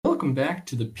welcome back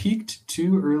to the Peaked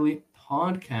Too Early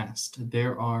podcast.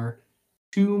 There are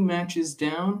 2 matches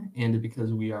down, and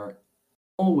because we are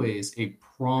always a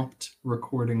prompt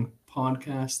recording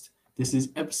podcast, this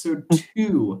is episode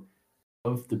 2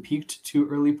 of the Peaked Too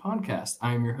Early podcast.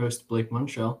 I am your host, Blake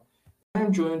Munchell. I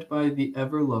am joined by the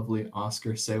ever-lovely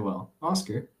Oscar Saywell.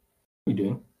 Oscar, how are you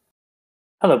doing?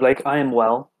 Hello, Blake. I am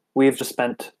well. We've just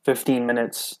spent 15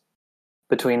 minutes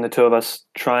between the two of us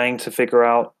trying to figure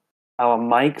out our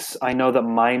mics. I know that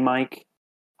my mic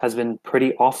has been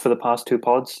pretty off for the past 2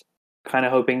 pods. Kind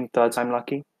of hoping third time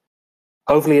lucky.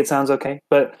 Hopefully it sounds okay.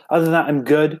 But other than that, I'm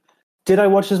good. Did I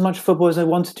watch as much football as I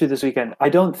wanted to this weekend? I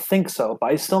don't think so, but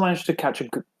I still managed to catch a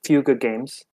few good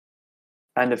games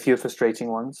and a few frustrating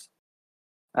ones.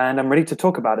 And I'm ready to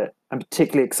talk about it. I'm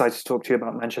particularly excited to talk to you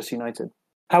about Manchester United.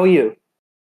 How are you?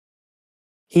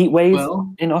 Heat wave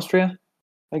in Austria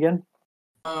again?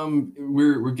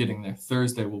 We're getting there.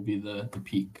 Thursday will be the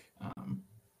peak.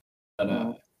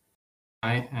 I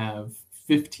have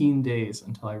 15 days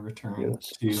until I return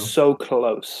to so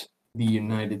close the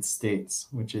United States,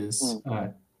 which is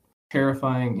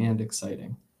terrifying and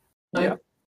exciting. Yeah.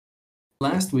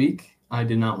 Last week, I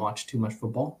did not watch too much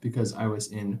football because I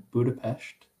was in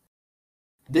Budapest.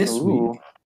 This week,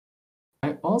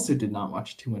 I also did not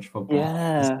watch too much football.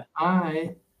 Yeah.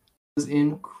 I was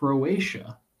in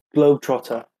Croatia.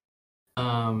 Globetrotter.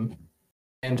 And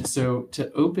so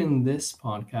to open this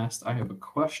podcast, I have a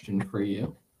question for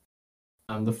you.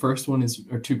 The first one is,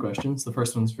 or 2 questions. The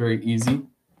first one's very easy.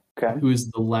 Okay. Who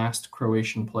is the last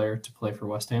Croatian player to play for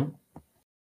West Ham?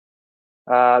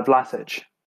 Vlasic.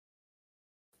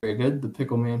 Very good. The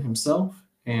Pickle Man himself.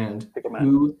 And Pickle Man.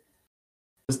 who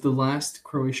was the last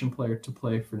Croatian player to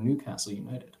play for Newcastle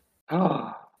United?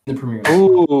 Oh. In the Premier League.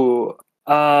 Ooh.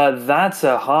 That's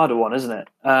a harder one, isn't it?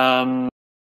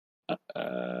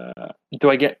 Do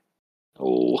I get...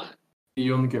 Oh.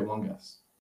 You only get one guess.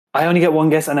 I only get one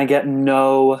guess, and I get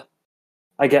no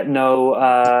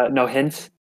hint.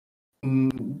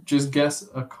 Just guess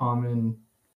a common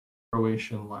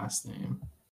Croatian last name.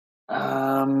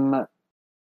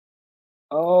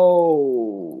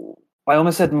 Oh. I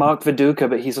almost said Mark Viduka,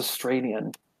 but he's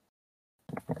Australian.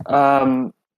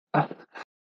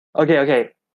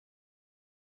 Okay.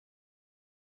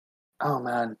 Oh,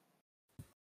 man.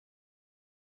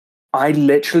 I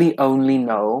literally only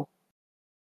know...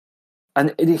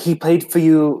 And he played for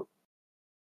you...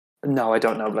 No, I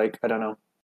don't know, Blake. I don't know.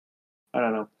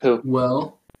 Who?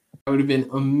 Well, I would have been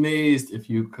amazed if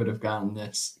you could have gotten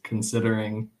this,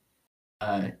 considering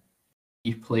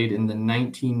he played in the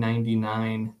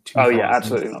 1999-2000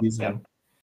 absolutely season.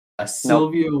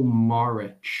 Silvio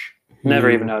Maric. Never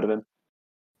even heard of him.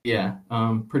 Yeah,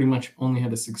 pretty much only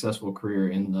had a successful career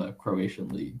in the Croatian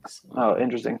leagues.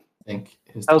 Interesting. I think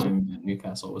his time at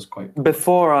Newcastle was quite...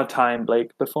 Before our time,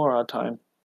 Blake. Before our time.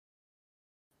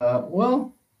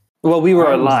 Well, we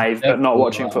were alive, but not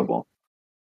watching football.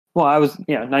 Well, I was,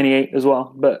 98 as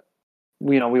well, but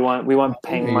we weren't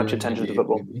paying much attention to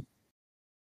football. Baby.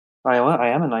 I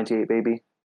am a 98 baby.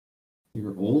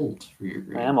 You're old for your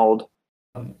grade. I am old.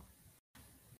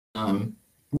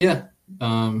 Yeah.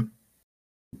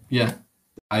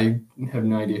 I have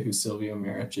no idea who Silvio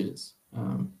Maric is.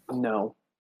 No.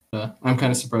 I'm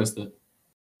kind of surprised that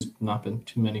there's not been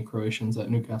too many Croatians at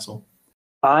Newcastle.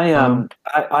 I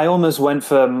almost went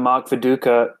for Mark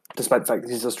Viduka, despite the fact that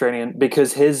he's Australian,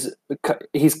 because his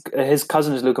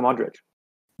cousin is Luka Modric.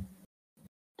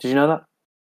 Did you know that?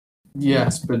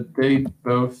 Yes, but they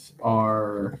both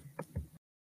are...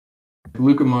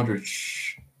 Luka Modric,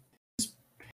 his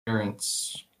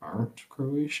parents aren't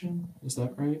Croatian. Is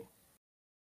that right?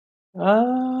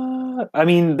 I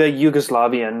mean, they're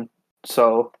Yugoslavian,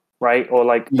 so, right? Or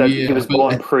like, he was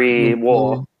born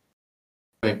pre-war.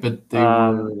 Right, but they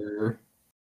were...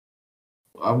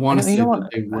 I want to say that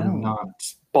they were not...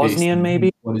 Bosnian,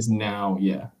 maybe? What is now,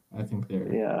 I think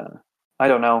they're... Yeah. I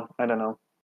don't know.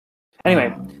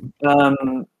 Anyway,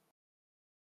 oh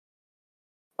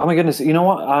my goodness, you know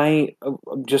what? I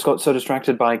just got so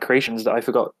distracted by Croatians that I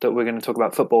forgot that we're going to talk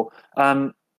about football.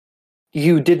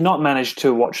 You did not manage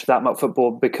to watch that much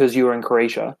football because you were in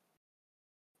Croatia.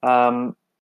 But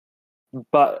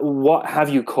what have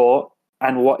you caught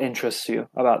and what interests you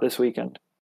about this weekend?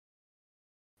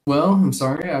 Well, I'm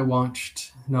sorry, I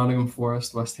watched Nottingham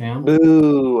Forest West Ham.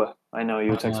 Boo! I know,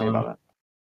 you texted me about that.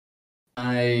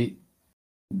 I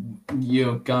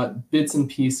got bits and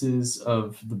pieces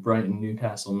of the Brighton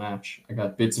Newcastle match. I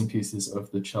got bits and pieces of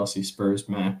the Chelsea Spurs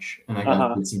match, and I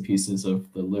got bits and pieces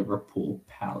of the Liverpool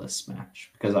Palace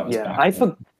match because I was back.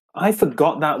 I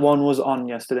forgot that one was on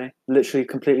yesterday. Literally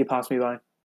completely passed me by.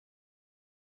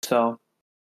 So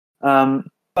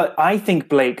But I think,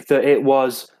 Blake, that it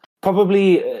was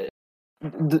probably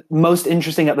the most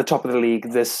interesting at the top of the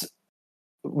league this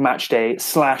match day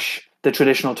 / the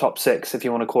traditional top six, if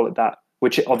you want to call it that,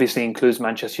 which obviously includes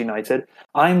Manchester United.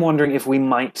 I'm wondering if we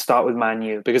might start with Man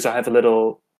U because I have a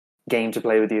little game to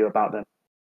play with you about them.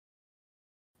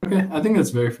 Okay, I think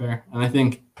that's very fair. And I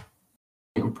think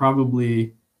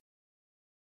probably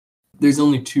there's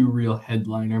only 2 real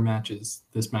headliner matches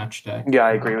this match day. Yeah,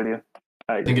 I agree with you.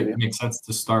 I think it makes sense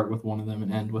to start with one of them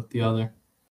and end with the other.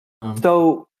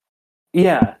 So,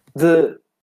 yeah, the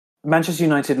Manchester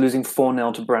United losing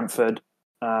 4-0 to Brentford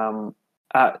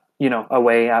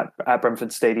away at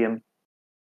Brentford Stadium.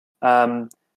 And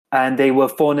they were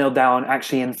 4-0 down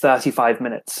actually in 35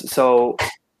 minutes. So,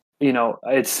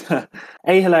 it's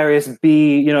A, hilarious,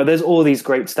 B, there's all these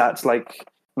great stats like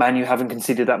Man U haven't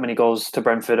conceded that many goals to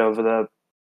Brentford over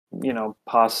the,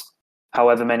 past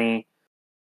however many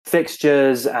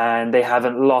fixtures, and they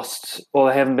haven't lost or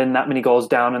they haven't been that many goals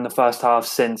down in the first half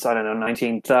since, I don't know,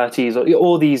 1930s, or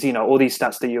all these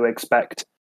stats that you expect.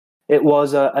 It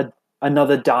was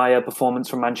another dire performance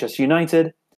from Manchester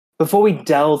United. Before we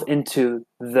delve into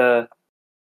the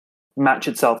match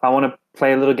itself, I want to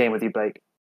play a little game with you, Blake.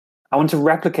 I want to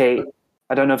replicate.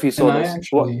 I don't know if you saw this.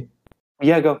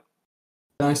 Yeah, go.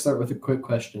 Can I start with a quick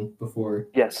question before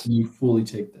you fully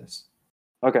take this?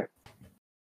 Okay.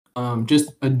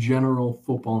 Just a general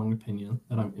footballing opinion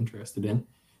that I'm interested in. Do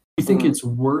you think it's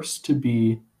worse to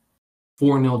be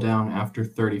 4-0 down after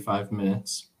 35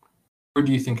 minutes, or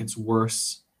do you think it's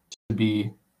worse to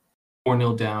be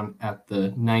 4-0 down at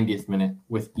the 90th minute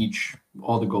with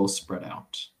all the goals spread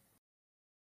out?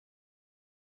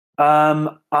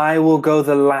 I will go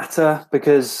the latter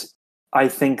because I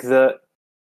think that,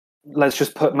 let's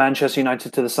just put Manchester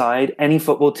United to the side. Any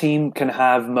football team can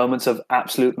have moments of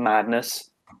absolute madness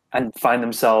and find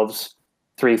themselves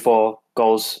 3-4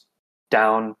 goals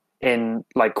down in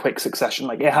like quick succession.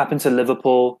 Like it happened to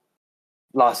Liverpool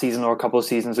last season or a couple of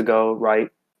seasons ago, right?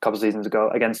 A couple of seasons ago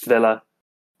against Villa.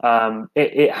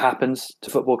 It happens to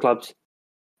football clubs.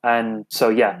 And so,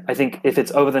 yeah, I think if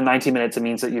it's over the 90 minutes, it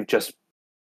means that you've just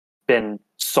been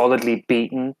solidly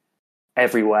beaten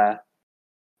everywhere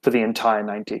for the entire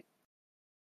 90.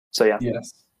 So, yeah.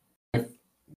 Yes. I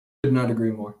could not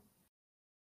agree more.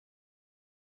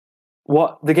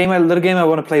 The little game I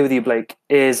want to play with you, Blake,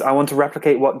 is I want to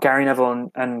replicate what Gary Neville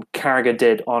and Carragher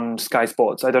did on Sky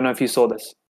Sports. I don't know if you saw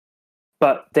this,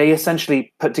 but they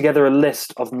essentially put together a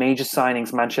list of major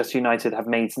signings Manchester United have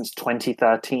made since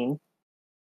 2013,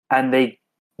 and they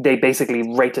basically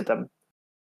rated them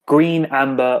green,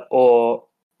 amber, or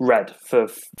red for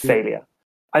failure.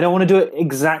 I don't want to do it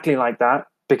exactly like that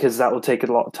because that will take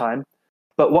a lot of time.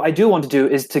 But what I do want to do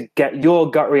is to get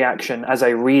your gut reaction as I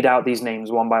read out these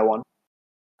names one by one.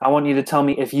 I want you to tell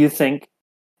me if you think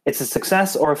it's a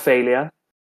success or a failure,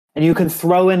 and you can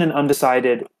throw in an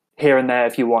undecided here and there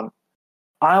if you want.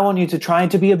 I want you to try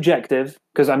to be objective,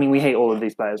 because, I mean, we hate all of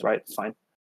these players, right? It's fine.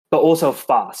 But also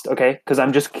fast, okay? Because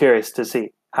I'm just curious to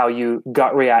see how you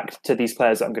gut react to these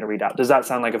players that I'm going to read out. Does that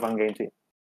sound like a fun game to you?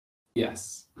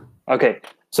 Yes. Okay,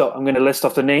 so I'm going to list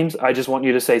off the names. I just want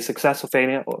you to say success or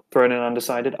failure or throw in an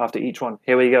undecided after each one.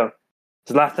 Here we go.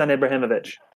 Zlatan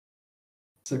Ibrahimovic.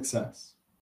 Success.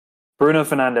 Bruno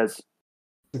Fernandes.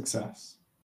 Success.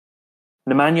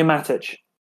 Nemanja Matic.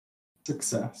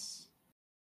 Success.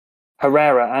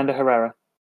 Ander Herrera.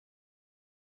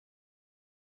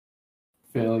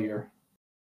 Failure.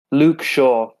 Luke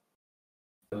Shaw.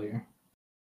 Failure.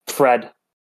 Fred.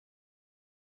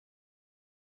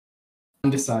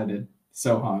 Undecided.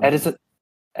 So hard.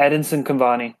 Edinson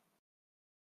Cavani.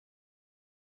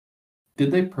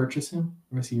 Did they purchase him?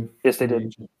 Or was he Yes, they did.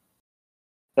 Agent?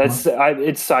 It's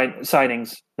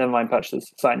signings. Never mind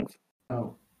purchases. Signings.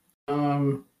 Oh.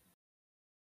 I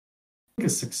think a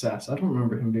success. I don't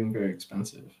remember him being very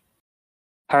expensive.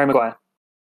 Harry Maguire.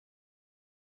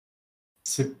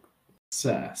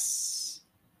 Success.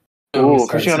 Oh,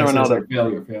 Cristiano Ronaldo. Sorry.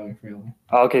 Failure.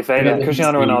 Oh, okay, failure.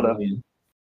 Cristiano Ronaldo.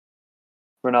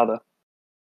 Ronaldo.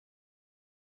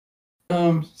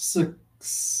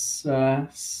 Success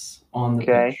on the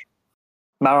pitch.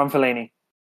 Marouane Fellaini.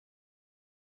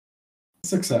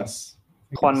 Success.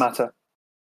 Juan Mata.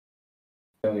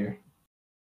 Failure.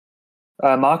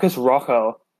 Marcus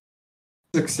Rojo.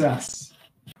 Success.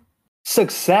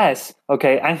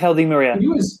 Okay, Angel Di Maria. He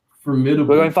was formidable.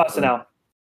 We're going faster now.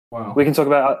 Wow. We can talk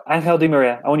about Angel Di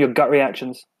Maria. I want your gut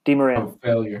reactions. Di Maria. Oh,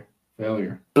 failure.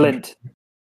 Blint.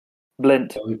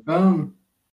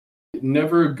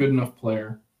 Never a good enough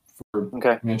player for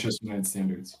Manchester United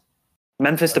standards.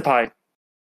 Memphis Depay.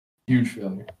 Huge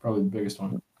failure. Probably the biggest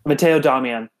one. Matteo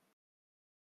Darmian.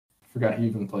 Forgot he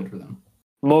even played for them.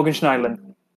 Morgan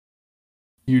Schneiderlin.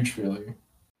 Huge failure.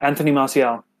 Anthony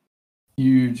Martial.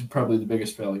 Huge, probably the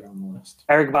biggest failure on the list.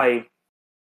 Eric Bailly.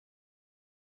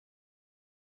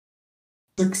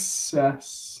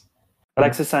 Success.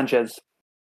 Alexis Sanchez.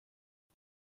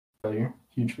 Failure.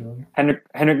 Huge failure. Henrik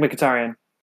Mkhitaryan.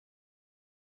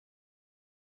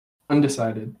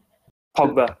 Undecided.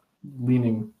 Pogba.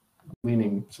 Leaning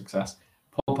success.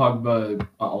 Paul Pogba,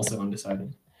 also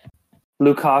undecided.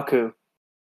 Lukaku.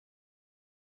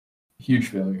 Huge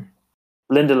failure.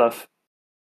 Lindelof.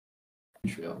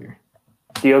 Huge failure.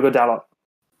 Diogo Dalot.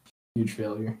 Huge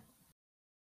failure.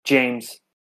 James.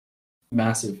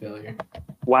 Massive failure.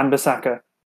 Wan-Bissaka.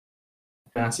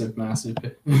 Massive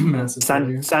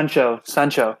failure.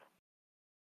 Sancho.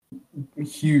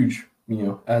 Huge,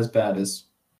 as bad as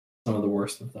some of the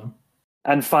worst of them.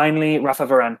 And finally, Rafa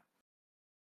Varane.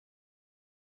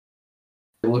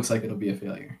 It looks like it'll be a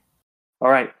failure. All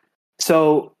right.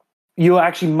 So you are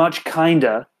actually much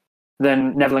kinder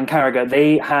than Neville and Carragher.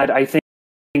 They had, I think,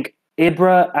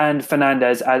 Ibra and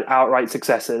Fernandez as outright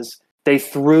successes. They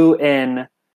threw in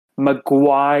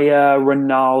Maguire,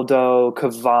 Ronaldo,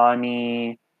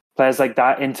 Cavani, players like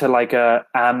that into like a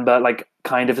amber, like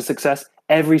kind of a success.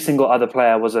 Every single other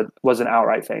player was an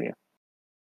outright failure.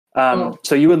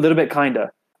 So you were a little bit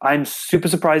kinder. I'm super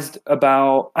surprised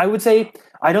about. I would say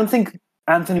I don't think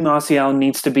Anthony Martial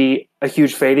needs to be a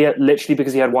huge failure, literally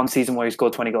because he had one season where he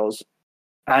scored 20 goals,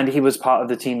 and he was part of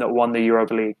the team that won the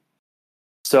Europa League.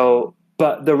 So,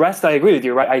 but the rest, I agree with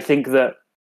you, right? I think that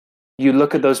you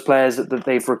look at those players that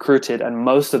they've recruited, and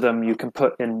most of them you can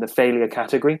put in the failure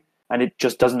category, and it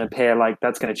just doesn't appear like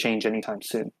that's going to change anytime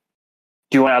soon.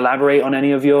 Do you want to elaborate on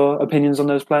any of your opinions on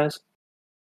those players?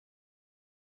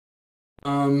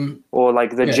 Or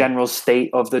like the general state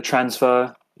of the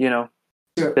transfer,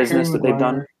 business that they've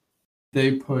done?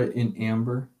 They put in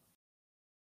amber.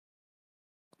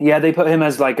 Yeah, they put him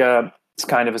as it's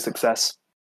kind of a success.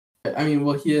 I mean,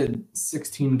 well, he had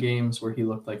 16 games where he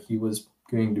looked like he was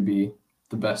going to be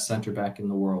the best center back in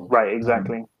the world. Right,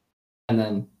 exactly. And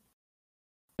then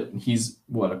he's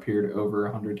appeared over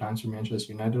 100 times for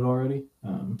Manchester United already.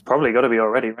 Probably got to be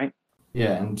already, right?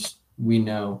 Yeah, and we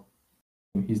know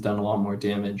he's done a lot more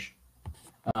damage.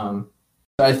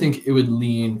 I think it would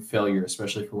lean failure,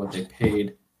 especially for what they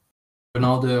paid.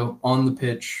 Ronaldo on the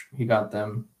pitch, he got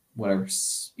them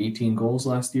 18 goals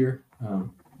last year.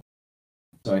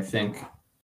 So I think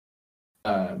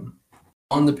on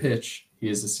the pitch he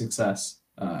is a success.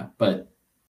 But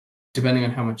depending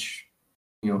on how much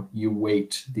you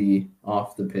weight the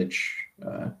off the pitch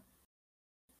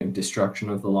destruction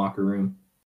of the locker room,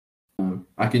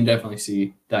 I can definitely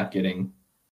see that getting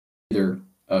either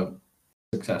a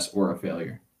success or a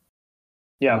failure.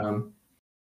 Yeah.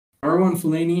 Marwan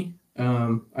Fellaini,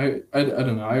 I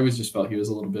don't know. I always just felt he was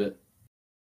a little bit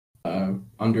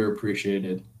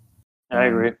underappreciated. I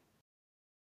agree.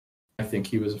 I think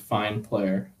he was a fine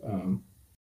player.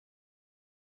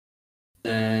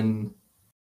 Then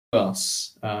who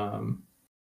else?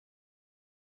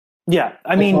 Yeah,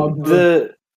 I mean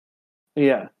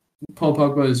Paul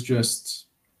Pogba is just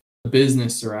the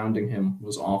business surrounding him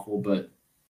was awful, but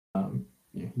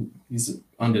he's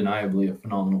undeniably a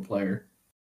phenomenal player.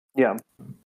 Yeah.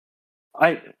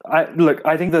 I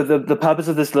think the purpose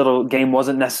of this little game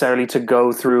wasn't necessarily to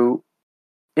go through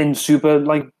in super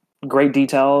great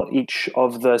detail each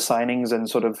of the signings and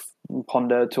sort of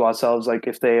ponder to ourselves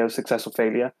if they are success or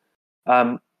failure,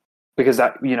 because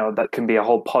that that can be a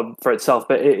whole pod for itself.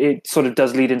 But it sort of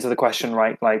does lead into the question,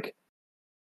 right?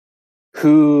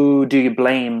 Who do you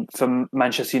blame for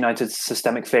Manchester United's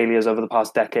systemic failures over the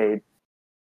past decade?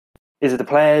 Is it the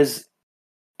players?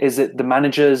 Is it the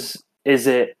managers? Is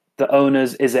it the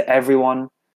owners? Is it everyone?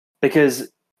 Because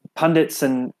pundits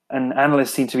and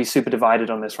analysts seem to be super divided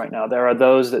on this right now. There are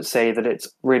those that say that it's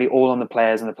really all on the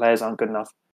players and the players aren't good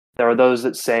enough. There are those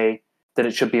that say that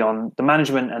it should be on the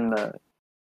management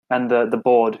and the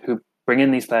board who bring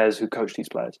in these players, who coach these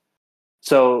players.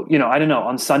 So, I don't know,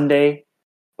 on Sunday,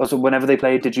 also whenever they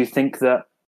played, did you think that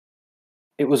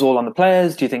it was all on the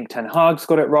players? Do you think Ten Hag's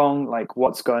got it wrong?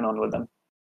 What's going on with them?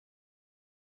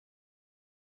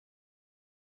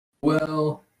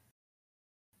 Well,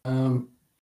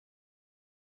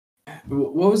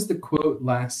 what was the quote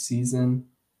last season?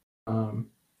 I don't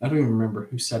even remember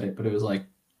who said it, but it was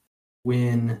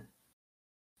when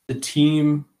the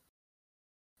team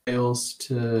fails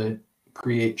to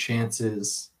create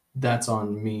chances, that's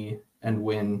on me, and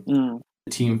when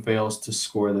the team fails to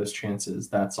score those chances,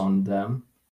 that's on them.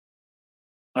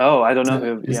 Oh, I don't know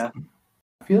who. Yeah,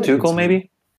 I feel Tuchel maybe.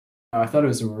 I thought it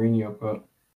was a Mourinho quote.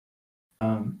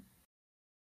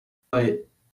 But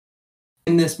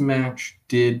in this match,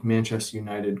 did Manchester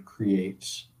United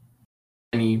create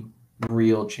any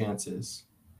real chances?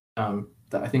 I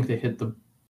think they hit the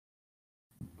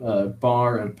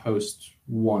bar and post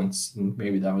once, and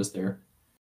maybe that was their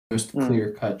most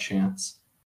clear-cut chance.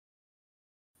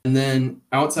 And then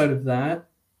outside of that,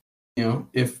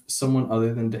 if someone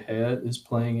other than De Gea is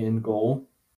playing in goal,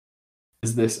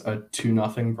 is this a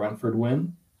 2-0 Brentford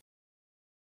win?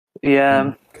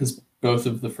 Yeah. Because both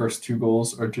of the first two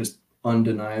goals are just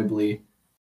undeniably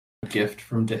a gift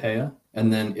from De Gea.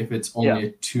 And then if it's only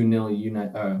a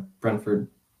 2-0 Brentford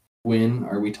win,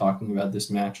 are we talking about this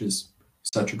match as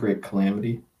such a great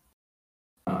calamity?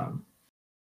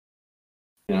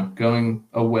 Going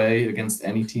away against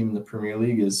any team in the Premier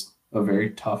League is a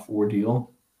very tough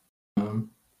ordeal.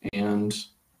 And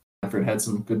Brentford had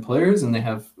some good players, and they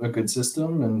have a good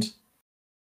system. And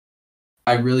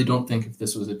I really don't think if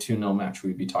this was a 2-0 match,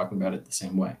 we'd be talking about it the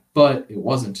same way. But it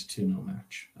wasn't a 2-0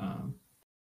 match.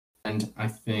 And I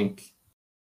think,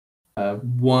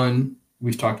 one,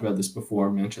 we've talked about this before,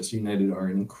 Manchester United are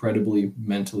an incredibly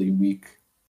mentally weak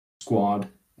squad.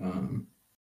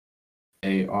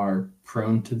 They are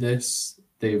prone to this.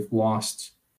 They've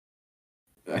lost,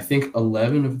 I think,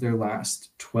 11 of their last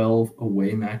 12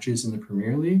 away matches in the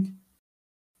Premier League,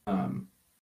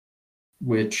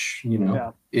 which,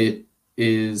 it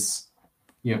is,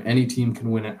 any team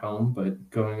can win at home, but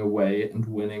going away and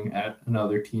winning at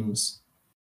another team's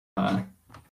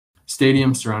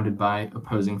stadium surrounded by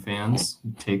opposing fans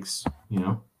takes,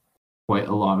 quite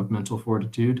a lot of mental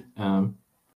fortitude. And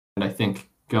I think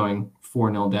going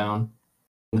 4-0 down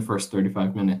in the first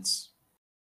 35 minutes,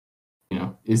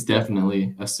 is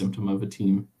definitely a symptom of a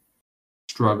team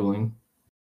struggling.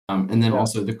 And then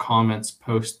also the comments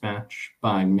post-match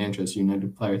by Manchester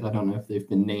United players, I don't know if they've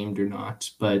been named or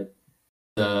not, but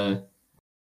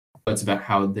it's about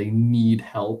how they need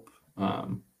help.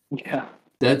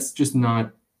 That's just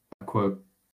not a quote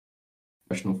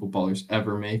professional footballers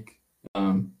ever make.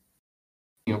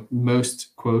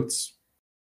 Most quotes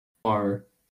are,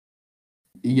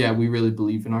 we really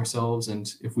believe in ourselves,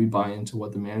 and if we buy into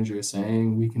what the manager is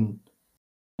saying, we can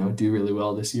do really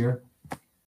well this year.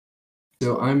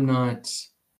 So I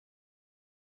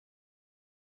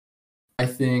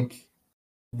think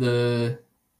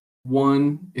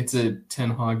it's a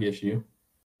Ten Hag issue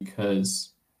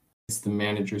because it's the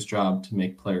manager's job to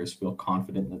make players feel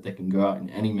confident that they can go out in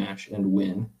any match and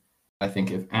win. I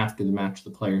think if after the match the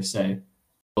players say,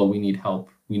 well, we need help,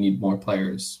 we need more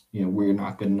players, we're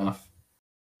not good enough,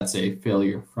 that's a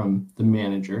failure from the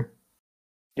manager.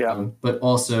 But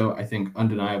also, I think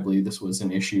undeniably this was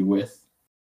an issue with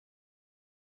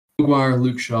Maguire,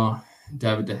 Luke Shaw,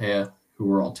 David De Gea, who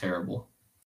were all terrible.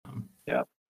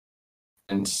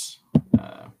 And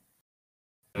I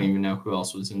don't even know who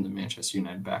else was in the Manchester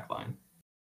United backline.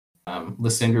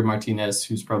 Lisandro Martinez,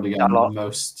 who's probably gotten the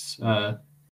most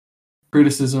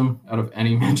criticism out of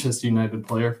any Manchester United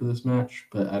player for this match,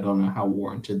 but I don't know how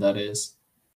warranted that is.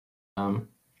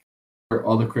 For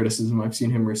all the criticism I've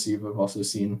seen him receive, I've also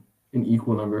seen an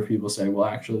equal number of people say, well,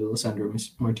 actually, Lisandro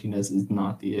Martinez is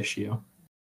not the issue.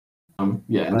 And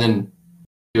then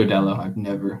Diodello, I've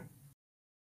never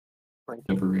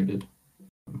rated.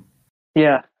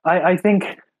 I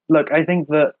think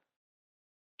that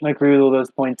I agree with all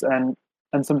those points, and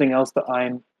something else that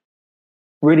I'm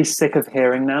really sick of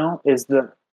hearing now is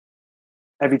that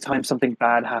every time something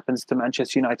bad happens to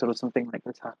Manchester United or something like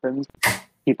this happens,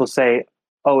 people say,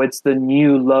 oh, it's the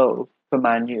new low for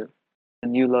Man U. The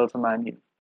new low for Man U.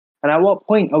 And at what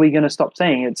point are we going to stop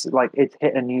saying it's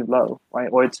hit a new low, right?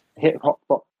 Or it's hit rock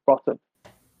bottom?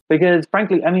 Because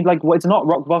frankly, it's not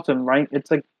rock bottom, right? It's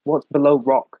like what's below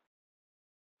rock.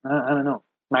 I don't know.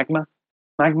 Magma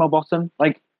bottom.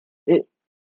 I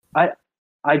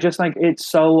just it's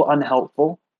so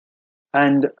unhelpful,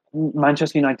 and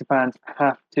Manchester United fans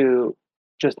have to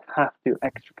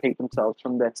extricate themselves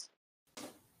from this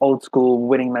old school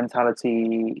winning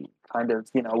mentality kind of,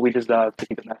 we deserve to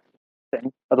be the best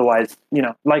thing. Otherwise,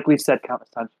 like we've said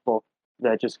countless times before,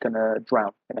 they're just going to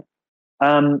drown in it.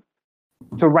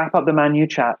 To wrap up the Man U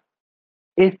chat,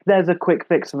 if there's a quick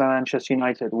fix for Manchester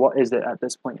United, what is it at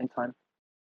this point in time?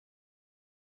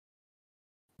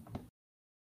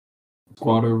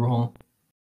 Squad overhaul.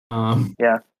 But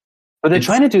they're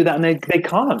trying to do that, and they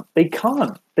can't. They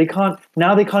can't.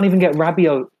 Now they can't even get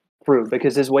Rabiot through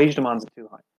because his wage demands are too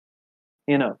high.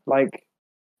 No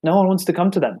one wants to come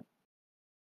to them.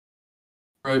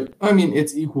 Right. I mean,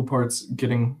 it's equal parts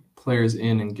getting players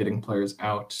in and getting players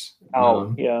out.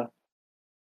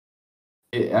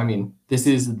 This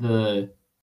is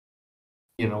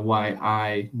why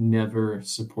I never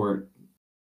support,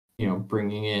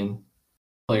 bringing in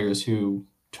players who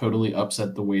totally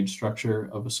upset the wage structure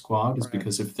of a squad is Right.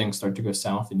 because if things start to go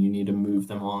south and you need to move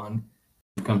them on,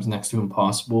 it becomes next to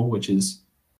impossible, which is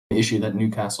an issue that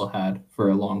Newcastle had for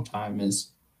a long time.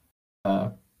 Is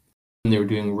when they were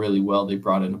doing really well, they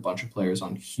brought in a bunch of players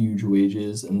on huge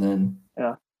wages, and then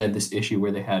had this issue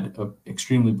where they had an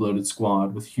extremely bloated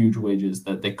squad with huge wages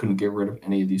that they couldn't get rid of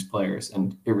any of these players,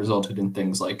 and it resulted in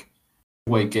things like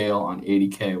Dwight Gale on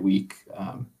 80K a week,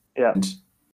 and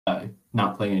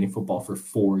not playing any football for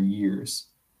 4 years.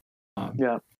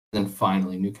 Then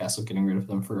finally Newcastle getting rid of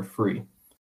them for free.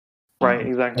 Right,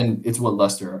 exactly. And it's what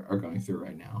Leicester are going through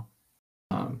right now.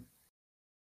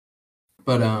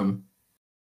 But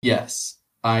yes,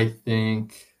 I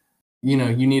think, you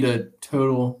need a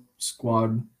total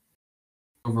squad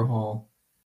overhaul.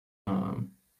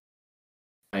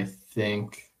 I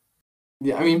think,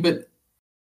 but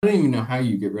I don't even know how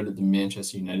you get rid of the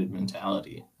Manchester United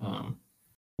mentality.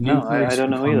 No, I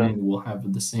don't know either. Will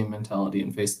have the same mentality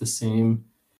and face the same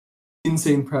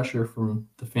insane pressure from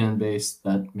the fan base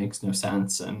that makes no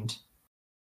sense. And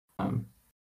I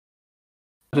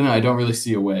don't know. I don't really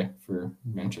see a way for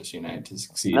Manchester United to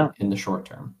succeed in the short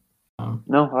term.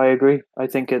 No, I agree. I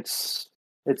think it's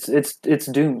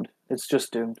doomed. It's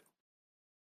just doomed.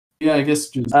 Yeah, I guess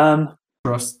just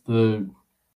trust the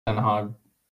Ten Hag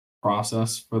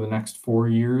process for the next 4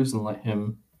 years and let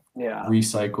him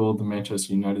recycle the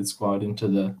Manchester United squad into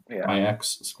the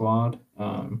Ajax squad,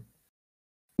 and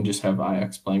just have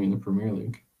Ajax playing in the Premier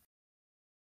League.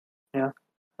 Yeah,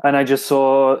 and I just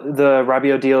saw the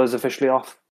Rabiot deal is officially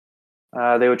off.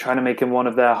 They were trying to make him one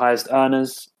of their highest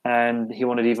earners, and he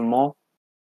wanted even more.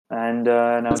 And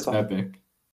now it's epic.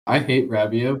 I hate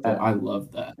Rabiot, but I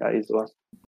love that. Yeah, he's the best.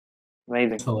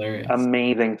 Amazing. It's hilarious.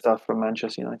 Amazing stuff from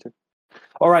Manchester United.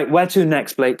 All right, where to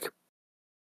next, Blake?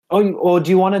 Oh, or do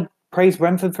you want to praise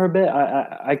Brentford for a bit?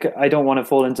 I don't want to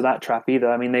fall into that trap either.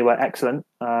 I mean, they were excellent,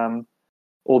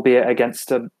 albeit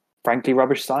against a frankly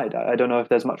rubbish side. I don't know if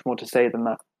there's much more to say than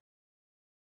that.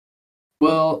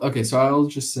 Well, okay, so I'll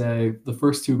just say the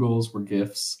first 2 goals were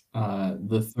gifts.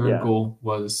 The third goal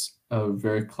was a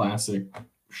very classic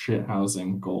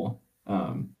shithousing goal.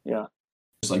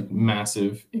 Just like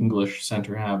massive English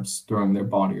center halves throwing their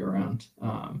body around.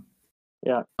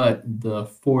 But the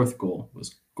fourth goal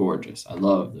was gorgeous. I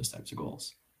love those types of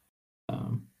goals.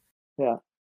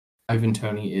 Ivan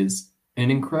Toney is an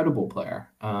incredible player.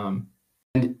 And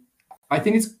I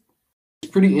think it's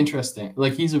pretty interesting.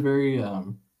 Like, he's a very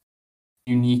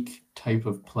unique type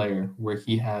of player where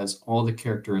he has all the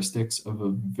characteristics of a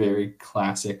very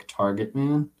classic target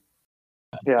man.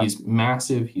 He's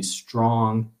massive, he's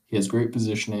strong, he has great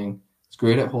positioning, he's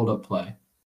great at hold-up play.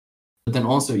 But then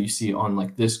also you see on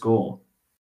like this goal,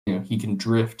 he can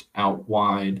drift out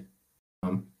wide,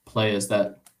 play as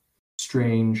that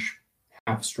strange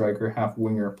half striker, half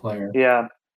winger player. Yeah,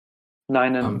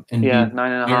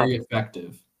 9.5. Very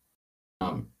effective.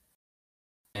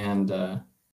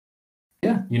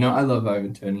 I love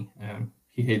Ivan Toney.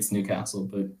 He hates Newcastle,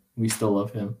 but we still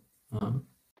love him.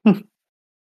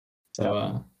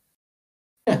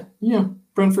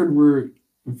 Brentford were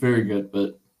very good,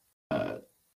 but I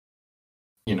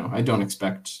don't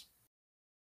expect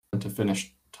them to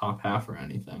finish top half or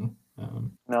anything.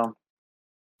 No.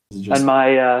 And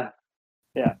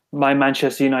my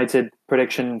Manchester United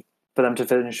prediction for them to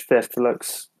finish 5th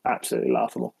looks absolutely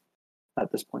laughable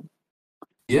at this point.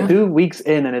 Yeah. 2 weeks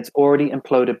in and it's already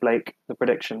imploded, Blake, the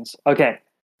predictions. Okay,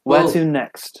 where to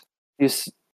next?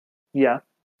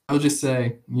 I'll just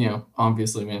say,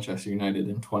 obviously Manchester United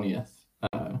in 20th.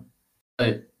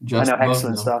 But just above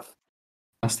excellent them, stuff.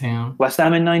 West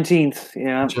Ham in 19th.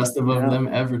 Yeah. Just above them,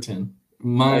 Everton.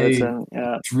 My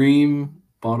dream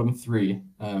bottom 3.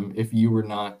 If you were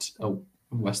not a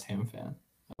West Ham fan.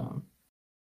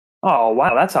 Oh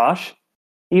wow, that's harsh.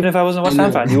 Even if I wasn't a West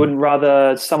Ham fan, you wouldn't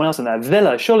rather someone else in there.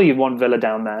 Villa, surely you'd want Villa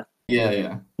down there.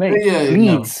 Yeah. Mate,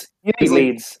 Leeds. No. You hate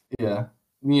Leeds. Yeah.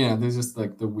 There's just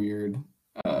like the weird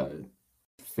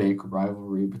fake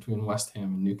rivalry between West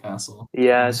Ham and Newcastle.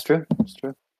 Yeah, it's true.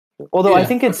 Although I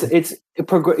think it's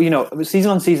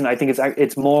season on season, I think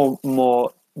it's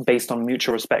more based on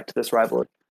mutual respect to this rivalry.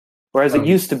 Whereas it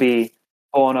used to be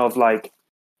born of like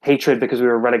hatred because we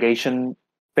were relegation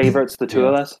favorites, the two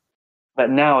of us. But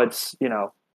now it's, I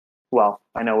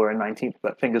know we're in 19th,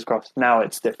 but fingers crossed. Now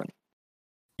it's different.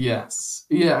 Yes.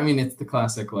 Yeah, I mean, it's the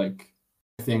classic, like,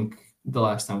 I think the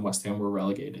last time West Ham were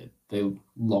relegated, they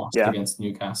lost against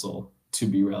Newcastle to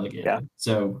be relegated. Yeah.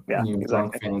 So,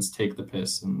 drunk fans take the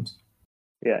piss.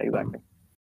 Yeah, exactly.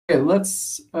 Okay,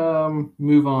 let's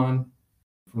move on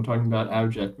from talking about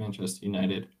abject Manchester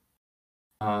United.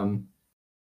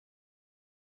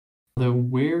 The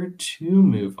where to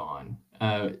move on.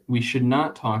 We should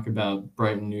not talk about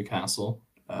Brighton Newcastle.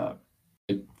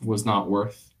 It was not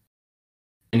worth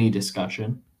any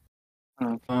discussion.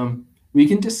 We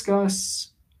can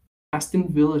discuss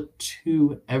Aston Villa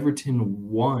 2, Everton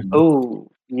 1. Oh,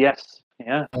 yes.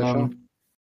 Yeah, for sure.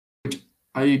 Which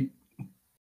I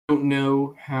don't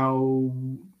know how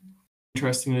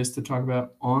interesting it is to talk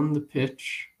about on the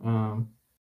pitch. I,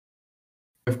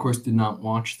 of course, did not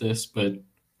watch this, but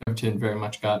Everton very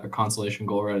much got a consolation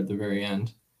goal right at the very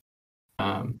end.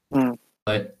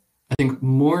 But I think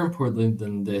more importantly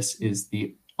than this is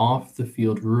the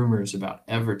off-the-field rumors about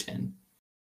Everton,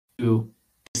 who,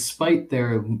 despite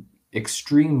their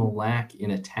extreme lack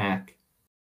in attack,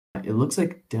 it looks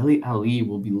like Dele Alli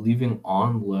will be leaving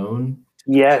on loan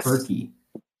to Turkey.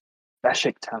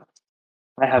 Besiktas.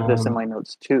 I have this in my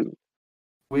notes too.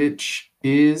 Which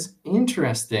is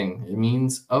interesting. It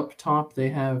means up top they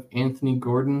have Anthony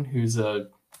Gordon, who's a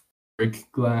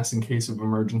break glass in case of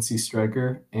emergency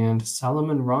striker, and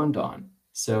Salomon Rondon.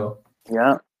 So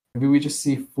yeah, maybe we just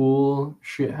see full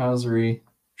shithousery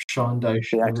Sean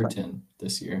Dyche Everton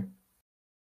this year.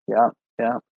 Yeah.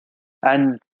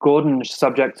 And Gordon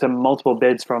subject to multiple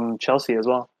bids from Chelsea as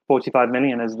well. 45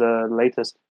 million is the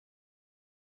latest.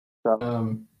 So,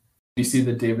 do you see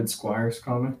the David Squires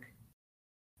comic?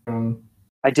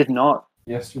 I did not.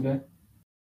 Yesterday.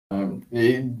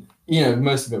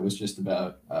 Most of it was just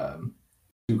about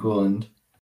Tuchel and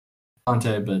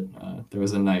Conte, but there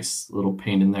was a nice little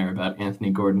paint in there about Anthony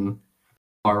Gordon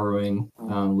borrowing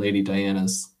Lady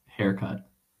Diana's haircut.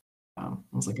 I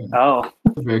was like,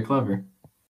 very clever.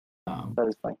 That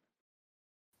is funny.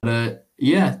 But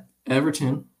yeah,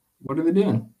 Everton, what are they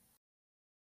doing?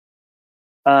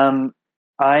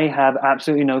 I have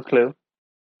absolutely no clue,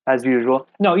 as usual.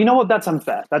 No, you know what? That's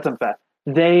unfair.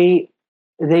 They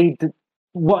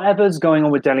whatever's going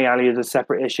on with Dele Alli is a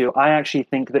separate issue. I actually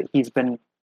think that he's been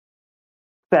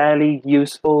fairly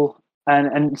useful,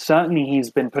 and certainly he's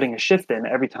been putting a shift in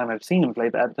every time I've seen him play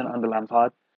for Everton under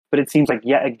Lampard. But it seems like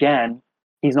yet again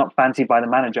he's not fancied by the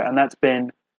manager, and that's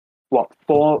been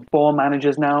four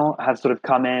managers now have sort of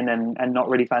come in and not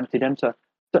really fancied him. So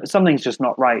something's just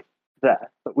not right there.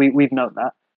 But we've known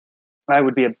that. I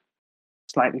would be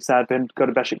slightly sad for him to go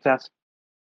to Besiktas.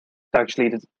 Turkish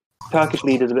league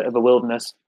is a bit of a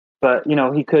wilderness, but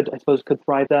he could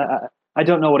thrive there. I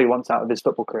don't know what he wants out of his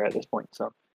football career at this point.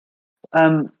 So,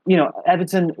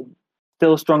 Everton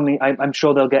still strongly. I'm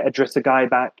sure they'll get Idrissa Gueye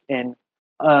back in.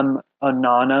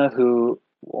 Onana, who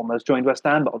almost joined West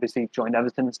Ham, but obviously joined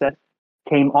Everton instead,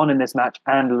 came on in this match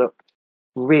and looked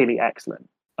really excellent.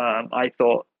 I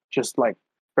thought just like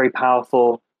very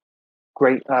powerful,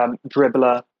 great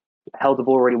dribbler, held the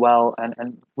ball really well,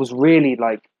 and was really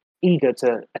like eager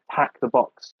to attack the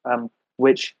box,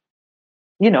 which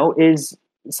is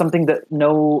something that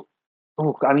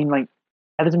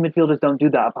Everton midfielders don't do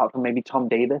that apart from maybe Tom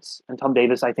Davis, and Tom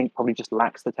Davis I think probably just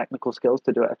lacks the technical skills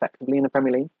to do it effectively in the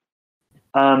Premier League.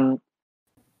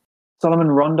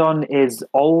 Salomon Rondon is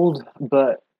old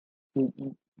but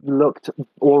looked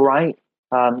all right.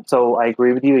 So I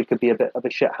agree with you. It could be a bit of a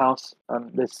shithouse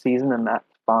this season, and that's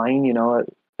fine.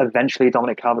 Eventually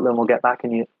Dominic Calvert-Lewin will get back,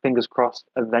 and fingers crossed,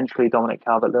 eventually Dominic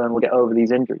Calvert-Lewin will get over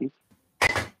these injuries.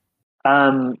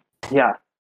 Yeah,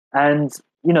 and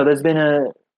there's been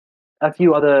a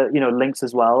few other links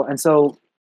as well, and so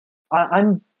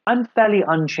I'm fairly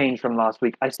unchanged from last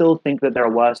week. I still think that there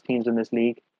are worse teams in this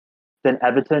league than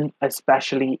Everton,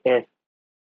 especially if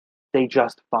they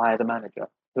just fire the manager,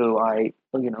 who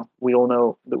we all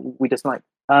know that we dislike.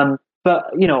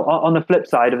 But on the flip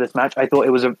side of this match, I thought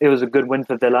it was a good win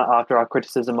for Villa after our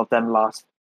criticism of them last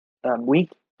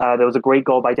week. There was a great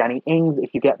goal by Danny Ings.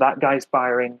 If you get that guy's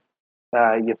firing,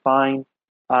 you're fine.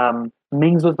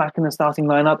 Mings was back in the starting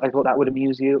lineup. I thought that would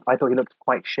amuse you. I thought he looked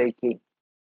quite shaky.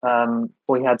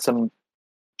 Or he had some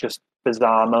just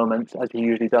bizarre moments, as he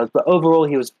usually does. But overall,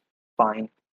 he was fine.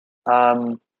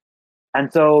 And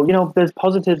so, there's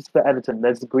positives for Everton.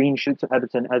 There's green shoots at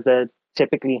Everton, as there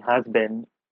typically has been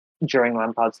during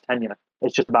Lampard's tenure.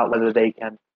 It's just about whether they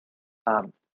can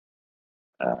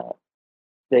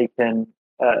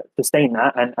sustain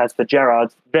that. And as for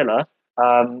Gerrard's Villa,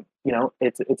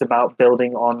 it's about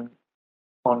building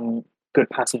on good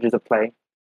passages of play,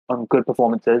 on good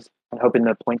performances, and hoping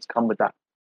the points come with that.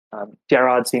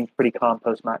 Gerrard seems pretty calm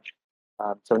post-match,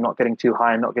 so not getting too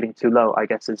high and not getting too low, I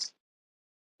guess, is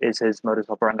his modus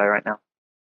operandi right now.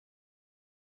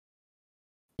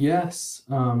 Yes,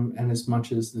 and as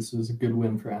much as this was a good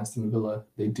win for Aston Villa,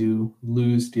 they do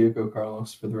lose Diego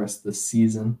Carlos for the rest of the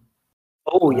season.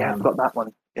 Oh yeah, I've got that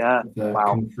one. Yeah,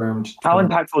 wow. Confirmed. How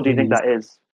impactful do you think that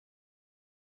is?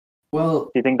 Well,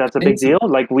 Do you think that's a I big think deal?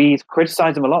 Like, we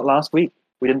criticized him a lot last week.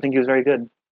 We didn't think he was very good.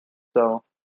 So,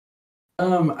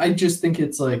 I just think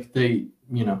it's like they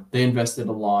invested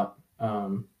a lot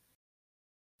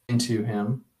into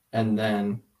him, and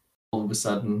then all of a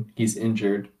sudden he's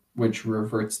injured, which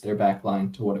reverts their back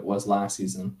line to what it was last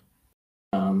season.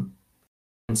 And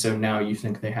so now you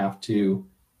think they have to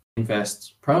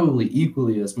invest probably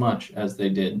equally as much as they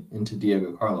did into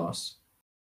Diego Carlos.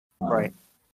 right.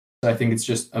 So I think it's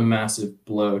just a massive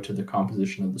blow to the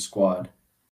composition of the squad,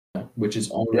 which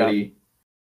is already,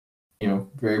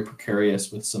 very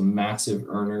precarious with some massive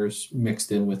earners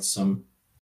mixed in with some,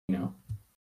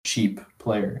 cheap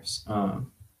players.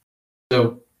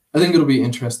 So I think it'll be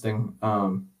interesting.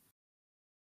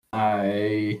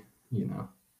 I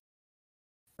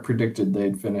predicted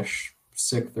they'd finish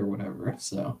sixth or whatever,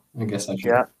 so I guess I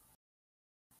should,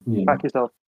 Back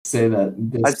yourself. say that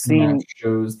this match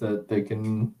shows that they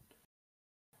can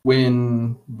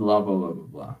win. Blah blah blah blah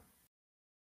blah.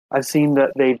 I've seen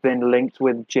that they've been linked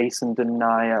with Jason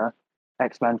Denayer,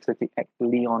 ex-Man City,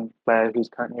 ex-Lyon player who's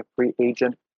currently a free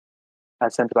agent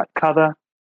as centre-back cover,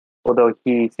 although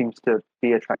he seems to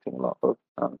be attracting a lot of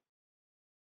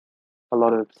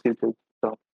suitors.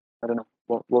 So I don't know.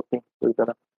 We'll see.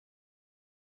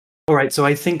 All right, so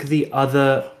I think the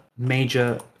other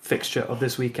major fixture of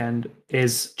this weekend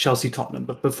is Chelsea-Tottenham.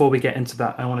 But before we get into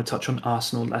that, I want to touch on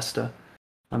Arsenal-Leicester.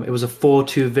 It was a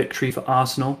 4-2 victory for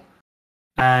Arsenal,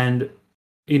 and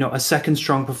a second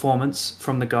strong performance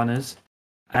from the Gunners.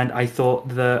 And I thought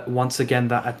that once again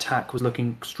that attack was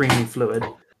looking extremely fluid.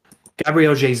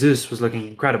 Gabriel Jesus was looking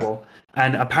incredible,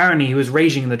 and apparently he was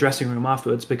raging in the dressing room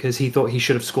afterwards because he thought he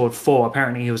should have scored 4.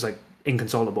 Apparently he was like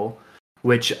inconsolable,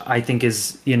 which I think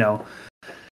is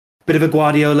bit of a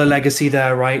Guardiola legacy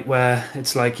there, right? Where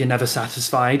it's like you're never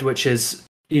satisfied, which is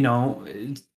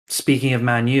speaking of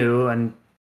Man U and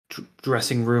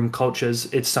dressing room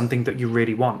cultures, it's something that you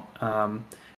really want,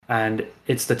 and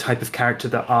it's the type of character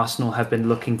that Arsenal have been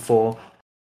looking for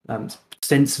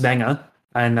since Wenger,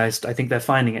 and I think they're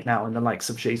finding it now in the likes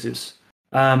of Jesus.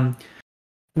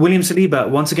 William Saliba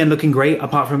once again looking great,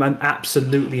 apart from an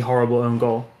absolutely horrible own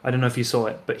goal. I don't know if you saw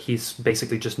it, but he's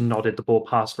basically just nodded the ball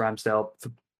past Ramsdale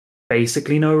for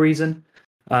basically no reason.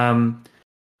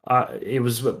 It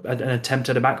was an attempt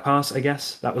at a back pass, I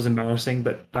guess. That was embarrassing,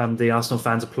 but the Arsenal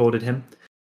fans applauded him.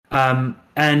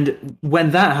 And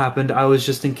when that happened, I was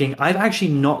just thinking, I've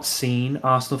actually not seen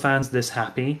Arsenal fans this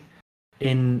happy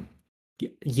in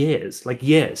years,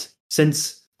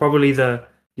 since probably the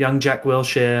young Jack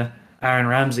Wilshere, Aaron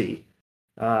Ramsey,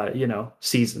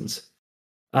 seasons.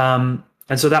 And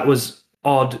so that was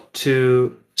odd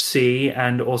to see,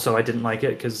 and also I didn't like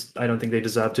it because I don't think they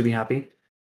deserve to be happy.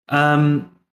 And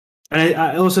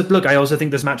I also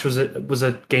think this match was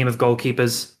a game of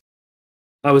goalkeepers.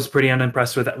 I was pretty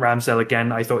unimpressed with Ramsdale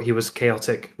again. I thought he was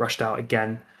chaotic, rushed out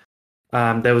again.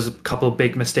 There was a couple of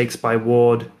big mistakes by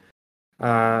Ward.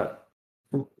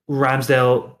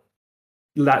 Ramsdale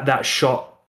let that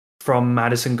shot from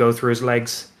Maddison go through his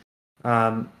legs.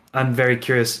 I'm very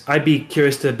curious. I'd be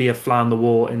curious to be a fly on the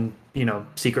wall in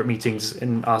secret meetings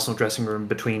in Arsenal dressing room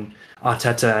between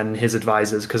Arteta and his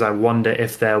advisors, because I wonder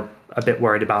if they're a bit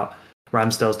worried about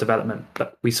Ramsdale's development.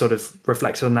 But we sort of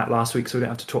reflected on that last week, so we don't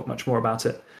have to talk much more about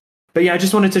it. But yeah, I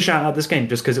just wanted to shout out this game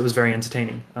just because it was very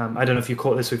entertaining. I don't know if you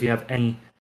caught this or if you have any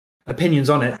opinions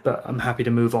on it, but I'm happy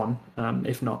to move on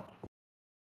if not.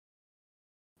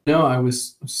 No, I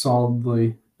was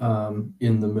solidly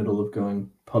in the middle of going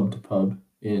pub to pub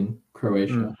in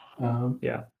Croatia.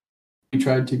 Yeah. We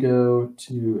tried to go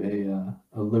to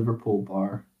a Liverpool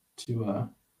bar to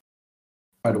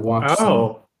try to watch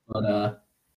some, but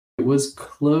it was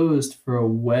closed for a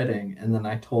wedding, and then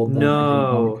I told them I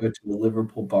didn't want to go to a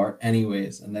Liverpool bar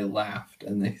anyways, and they laughed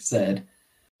and they said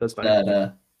that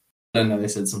I don't know, they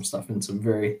said some stuff in some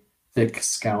very thick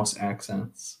Scouse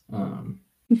accents.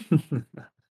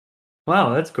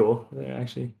 Wow, that's cool.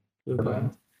 Actually,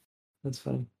 that's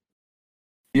funny.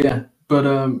 Yeah, but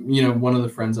one of the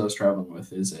friends I was traveling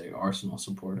with is a Arsenal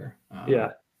supporter.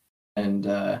 And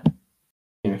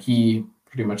he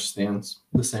pretty much stands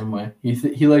the same way.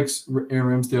 He likes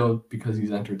Aaron Ramsdale because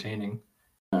he's entertaining.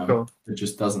 But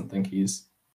just doesn't think he's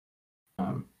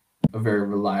a very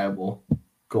reliable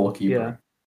goalkeeper. Yeah.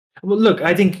 Well, look,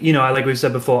 I think like we've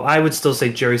said before, I would still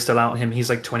say jury's still out on him. He's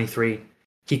like 23.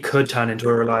 He could turn into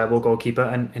a reliable goalkeeper,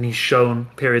 and he's shown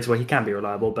periods where he can be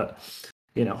reliable, but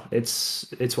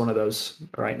it's one of those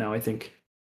right now, I think.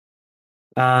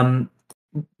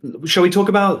 Shall we talk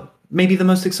about maybe the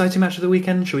most exciting match of the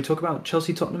weekend? Shall we talk about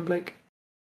Chelsea-Tottenham, Blake?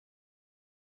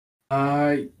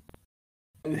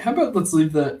 How about let's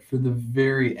leave that for the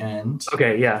very end.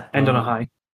 Okay, yeah, end on a high.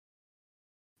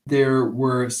 There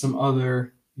were some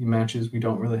other matches we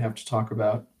don't really have to talk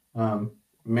about.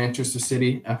 Manchester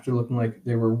City, after looking like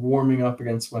they were warming up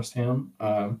against West Ham,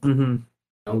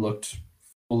 looked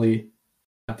fully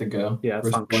at the go. Yeah,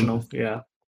 functional. Yeah.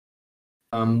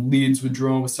 Leeds would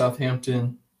draw with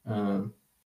Southampton.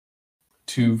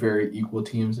 Two very equal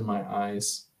teams in my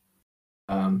eyes.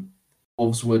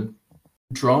 Wolves would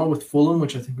draw with Fulham,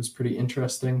 which I think was pretty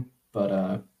interesting, but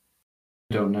I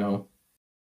don't know.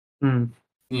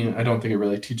 I don't think it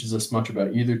really teaches us much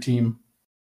about either team.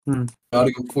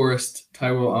 Nottingham Forest,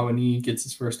 Taiwo Awoniyi gets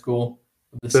his first goal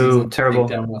of the season. Terrible.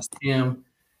 Take down West Ham.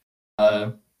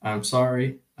 I'm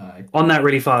sorry. On that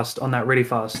really fast.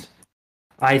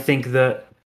 I think that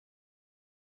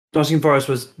Nottingham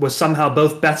Forest was somehow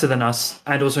both better than us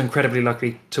and also incredibly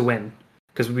lucky to win,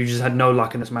 because we just had no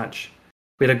luck in this match.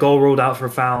 We had a goal ruled out for a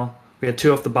foul. We had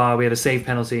 2 off the bar. We had a save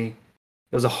penalty.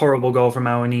 It was a horrible goal from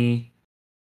Awoniyi.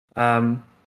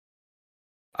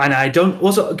 And I don't.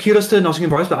 Also, kudos to Nottingham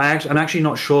Forest, but I'm actually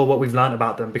not sure what we've learned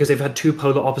about them, because they've had 2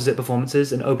 polar opposite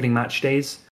performances in opening match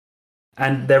days,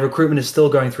 and their recruitment is still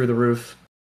going through the roof.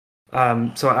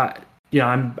 I'm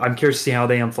curious to see how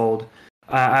they unfold.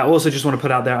 I also just want to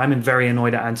put out there, I'm very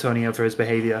annoyed at Antonio for his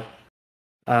behavior.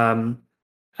 And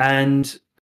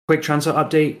quick transfer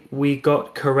update: we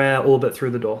got Correa all but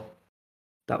through the door.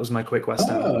 That was my quick West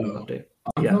Ham update.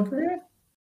 Correa?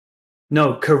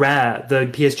 No, Correa, the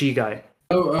PSG guy.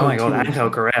 Oh my god, Angel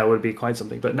Correa would be quite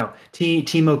something. But no,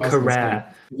 Timo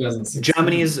Correa,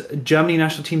 Germany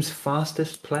national team's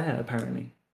fastest player,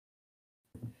 apparently.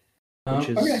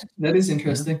 Okay, that is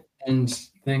interesting. Yeah. And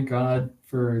thank God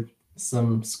for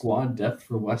some squad depth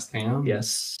for West Ham.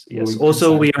 Yes.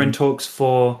 Also, we are in talks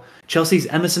for Chelsea's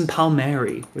Emerson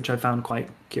Palmieri, which I found quite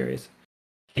curious.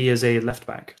 He is a left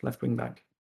wing back.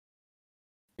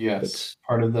 Yes,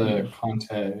 part of the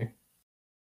Conte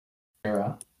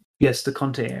era. Yes, the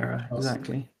Conte era.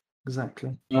 Awesome.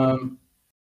 Exactly.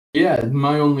 Yeah,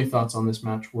 my only thoughts on this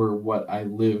match were what I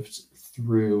lived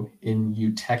through in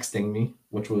you texting me,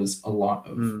 which was a lot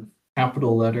of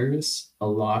capital letters, a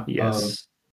lot of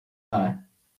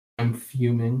I'm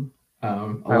fuming.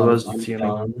 I was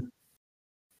fuming.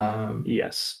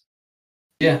 Yes.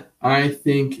 Yeah, I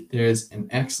think there's an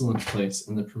excellent place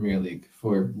in the Premier League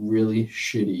for really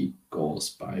shitty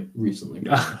goals by recently.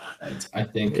 I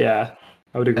think. Yeah,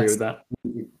 I would agree with that.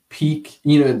 Peak,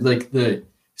 like the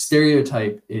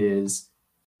stereotype is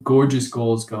gorgeous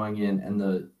goals going in and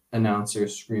the announcer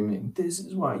screaming, "This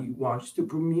is why you watch the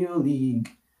Premier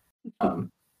League." But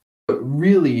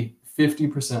really,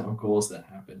 50% of goals that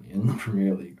happen in the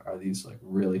Premier League are these like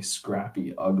really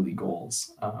scrappy, ugly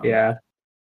goals.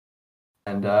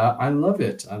 And I love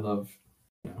it. I love,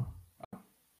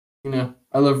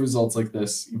 I love results like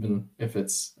this, even if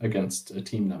it's against a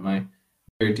team that my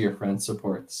very dear friend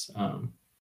supports.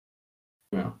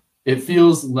 It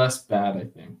feels less bad, I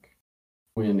think,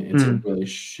 when it's a really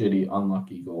shitty,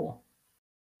 unlucky goal,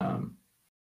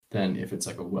 than if it's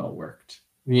like a well worked.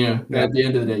 At the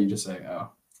end of the day, you just say, "Oh,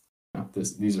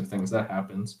 these are things that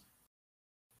happens."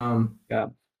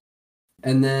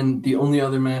 And then the only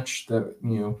other match that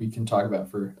we can talk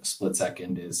about for a split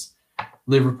second is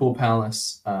Liverpool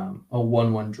Palace, a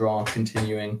 1-1 draw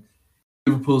continuing.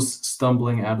 Liverpool's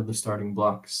stumbling out of the starting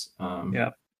blocks.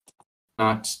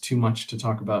 Not too much to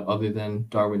talk about other than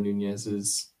Darwin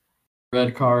Nunez's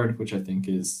red card, which I think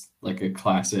is like a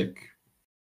classic,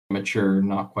 mature,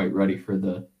 not quite ready for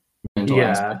the mental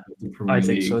aspect of the Premier League. I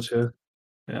think so too.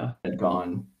 Yeah, had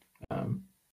gone.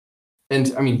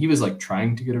 And I mean, he was like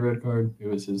trying to get a red card. It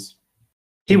was his.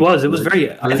 He was. It was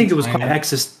very. I think it was quite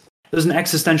It was an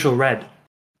existential red,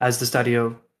 as the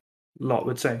Stadio lot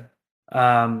would say,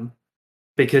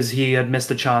 because he had missed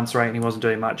a chance, right, and he wasn't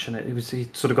doing much, and he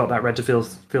sort of got that red to feel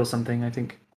something. I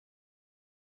think.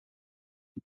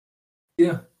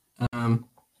 Yeah. I'm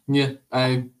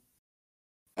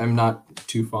not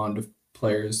too fond of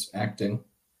players acting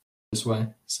this way,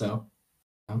 so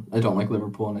I don't like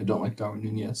Liverpool and I don't like Darwin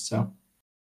Nunez, so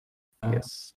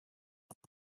yes,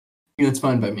 it's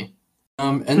fine by me.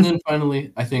 And then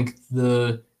finally, I think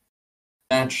the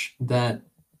match that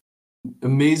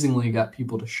amazingly got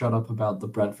people to shut up about the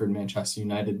Brentford-Manchester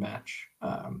United match.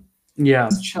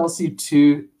 Chelsea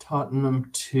 2, Tottenham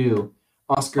 2.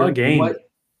 Oscar,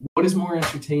 what is more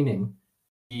entertaining?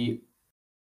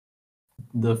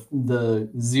 The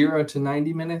 0 to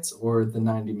 90 minutes or the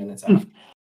 90 minutes after?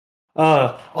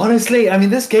 Honestly, I mean,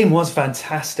 this game was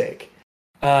fantastic.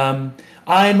 I'm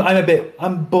a bit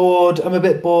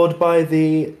bored by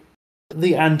the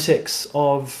antics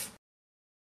of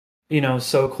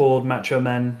so-called macho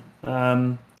men.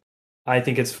 I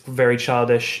think it's very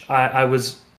childish. I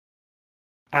was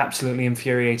absolutely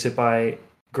infuriated by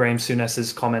Graham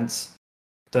Souness's comments.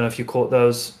 Don't know if you caught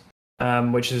those,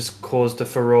 which has caused a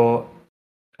furore,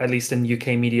 at least in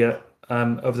UK media,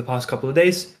 over the past couple of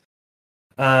days.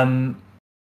 And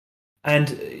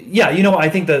yeah, I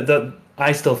think that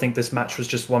I still think this match was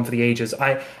just one for the ages.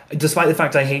 Despite the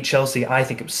fact I hate Chelsea, I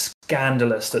think it was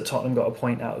scandalous that Tottenham got a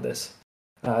point out of this.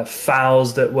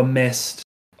 Fouls that were missed,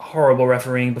 horrible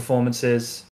refereeing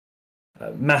performances,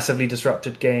 massively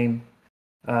disrupted game.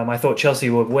 I thought Chelsea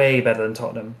were way better than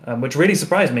Tottenham, which really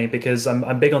surprised me because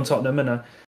I'm big on Tottenham and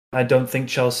I don't think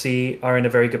Chelsea are in a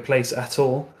very good place at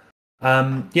all.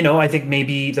 I think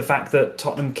maybe the fact that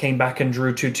Tottenham came back and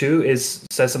drew 2-2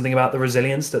 says something about the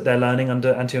resilience that they're learning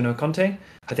under Antonio Conte.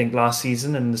 I think last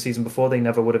season and the season before they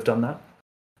never would have done that.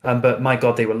 But my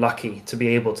God, they were lucky to be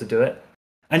able to do it.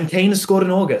 And Kane scored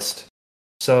in August.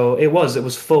 So it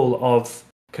was full of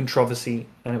controversy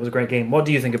and it was a great game. What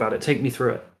do you think about it? Take me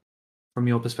through it from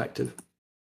your perspective.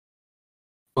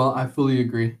 Well, I fully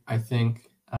agree. I think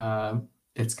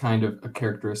it's kind of a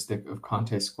characteristic of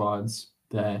Conte squads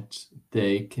that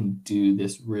they can do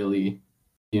this really,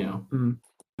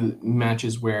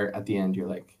 matches where at the end you're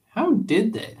like, how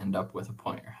did they end up with a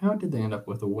point? Or how did they end up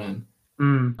with a win?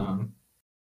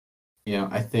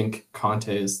 I think Conte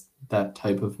is that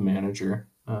type of manager.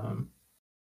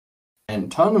 And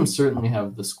Tottenham certainly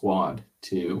have the squad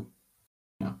to,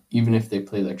 even if they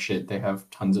play like shit, they have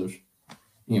tons of,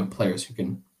 players who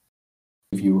can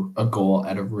give you a goal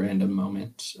at a random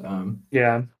moment.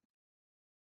 Yeah.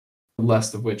 The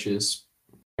last of which is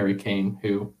Harry Kane,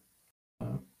 who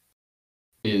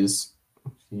is,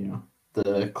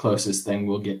 the closest thing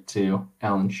we'll get to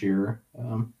Alan Shearer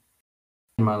in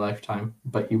my lifetime,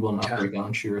 but he will not break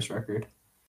Alan Shearer's record.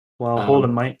 Well,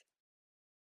 Haaland might.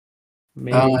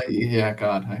 Maybe. Yeah,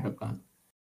 God, I hope not.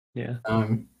 Yeah.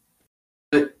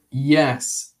 But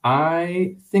yes,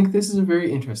 I think this is a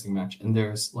very interesting match, and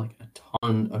there's like a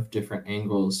ton of different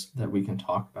angles that we can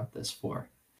talk about this for.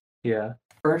 Yeah.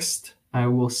 First, I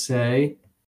will say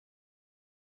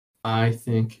I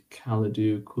think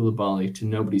Kalidou Koulibaly, to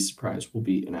nobody's surprise, will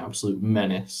be an absolute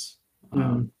menace.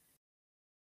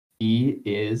 He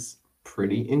is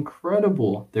pretty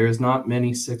incredible. There's not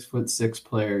many 6'6"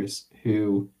 players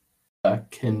who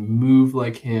can move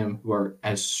like him, who are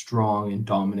as strong and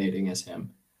dominating as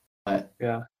him.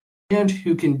 And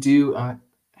who can do a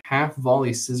half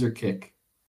volley scissor kick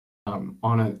on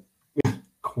a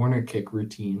corner kick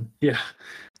routine. Yeah.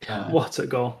 What a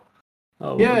goal.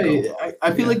 Oh, yeah,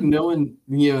 I feel like no one,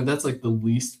 that's like the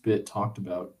least bit talked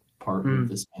about part of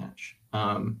this match.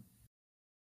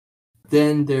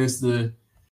 Then there's the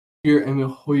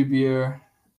Pierre-Emile Højbjerg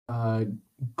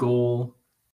goal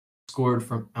scored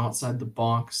from outside the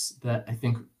box that I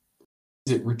think,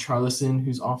 is it Richarlison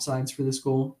who's offsides for this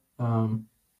goal?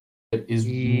 That is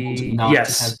ruled not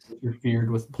to have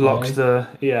interfered with play. Blocked the,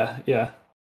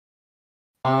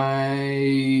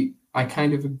 I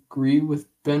kind of agree with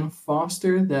Ben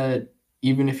Foster that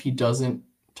even if he doesn't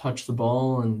touch the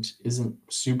ball and isn't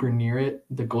super near it,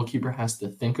 the goalkeeper has to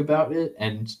think about it,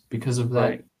 and because of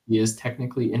that, he is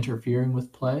technically interfering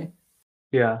with play.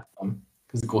 Yeah.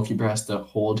 Because the goalkeeper has to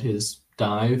hold his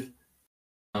dive.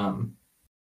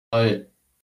 But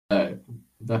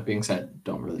that being said,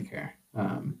 don't really care.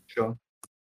 Sure.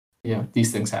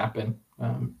 These things happen.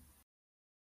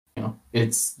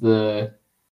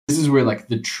 This is where like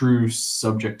the true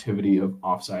subjectivity of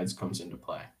offsides comes into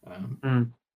play.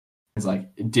 It's like,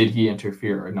 did he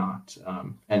interfere or not?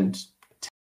 And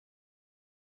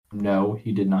no,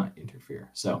 he did not interfere.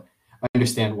 So I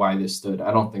understand why this stood.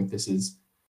 I don't think this is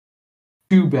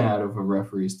too bad of a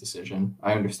referee's decision.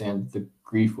 I understand the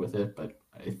grief with it, but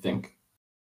I think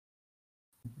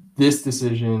this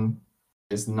decision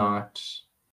is not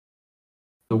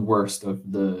the worst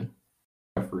of the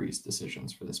referee's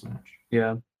decisions for this match.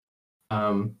 Yeah.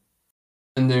 And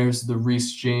there's the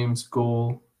Reece James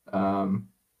goal.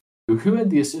 Who had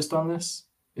the assist on this?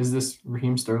 Is this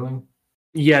Raheem Sterling?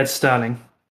 Yeah, it's Sterling.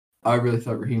 I really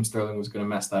thought Raheem Sterling was going to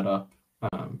mess that up.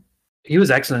 He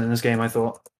was excellent in this game, I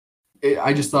thought.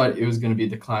 I just thought it was going to be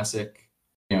the classic,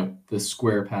 the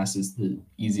square pass is the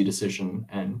easy decision,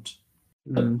 and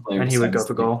he would go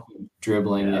for goal.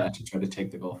 Dribbling, to try to take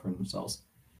the goal for themselves.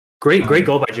 Great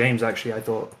goal by James, actually, I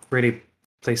thought. Really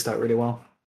placed that really well.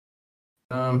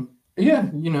 And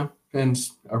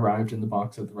arrived in the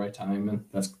box at the right time, and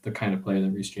that's the kind of player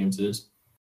that Reece James is.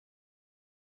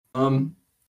 And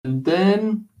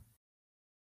then,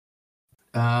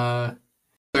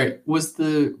 was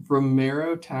the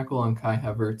Romero tackle on Kai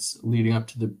Havertz leading up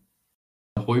to the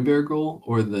The Højbjerg goal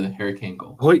or the Harry Kane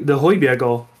goal? The Højbjerg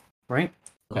goal, right?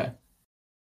 Okay.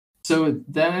 So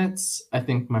that's, I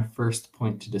think, my first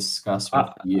point to discuss with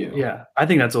you. Yeah, I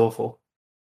think that's awful.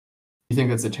 You think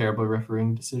that's a terrible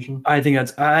refereeing decision? I think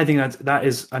that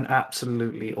is an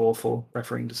absolutely awful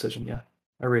refereeing decision. Yeah,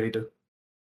 I really do.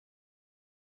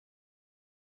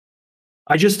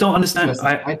 I just don't understand.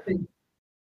 I think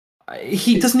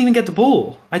he doesn't even get the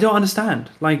ball. I don't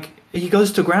understand. Like, he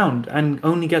goes to ground and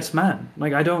only gets man.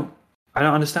 Like, I don't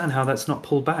understand how that's not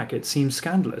pulled back. It seems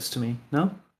scandalous to me.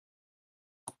 No.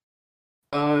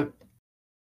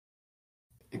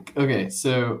 Okay,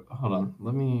 so hold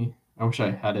on. I wish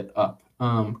I had it up.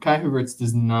 Kai Havertz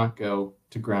does not go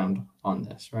to ground on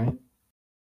this, right?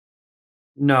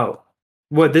 No.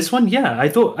 What, this one? Yeah, I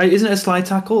thought, isn't it a slide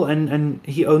tackle and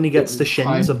he only gets the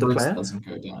shins Kai of the Havertz player? doesn't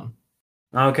go down.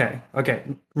 Okay.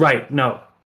 Right, no,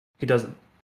 he doesn't.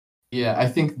 Yeah, I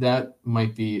think that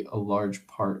might be a large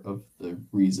part of the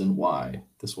reason why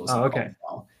this wasn't called a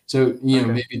foul. So,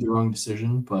 maybe the wrong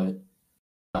decision, but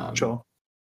sure.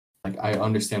 Like, I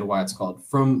understand why it's called.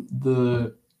 From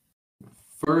the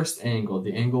first angle,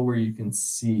 the angle where you can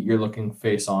see you're looking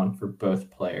face on for both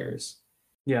players,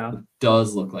 Yeah. it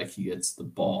does look like he gets the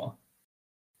ball.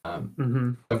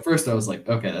 At first I was like,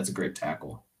 okay, that's a great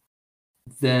tackle.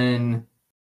 Then,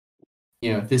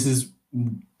 this is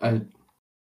a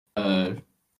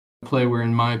play where,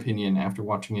 in my opinion, after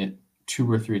watching it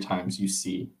 2 or 3 times, you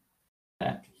see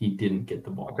that he didn't get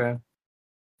the ball. Okay.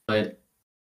 But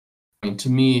I mean, to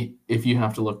me, if you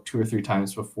have to look 2 or 3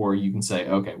 times before you can say,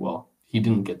 okay, well, he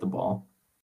didn't get the ball.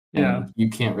 Yeah. And you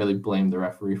can't really blame the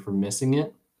referee for missing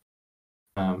it.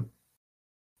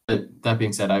 But that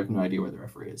being said, I have no idea where the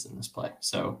referee is in this play.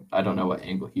 So I don't know what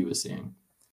angle he was seeing.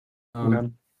 I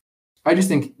just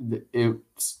think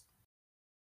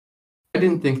I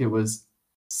didn't think it was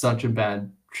such a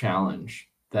bad challenge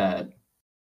that,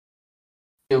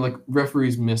 like,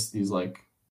 referees miss these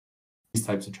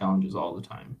types of challenges all the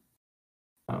time.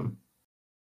 I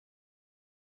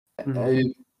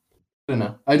don't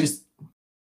know. I just,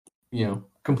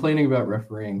 complaining about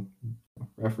refereeing,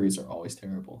 referees are always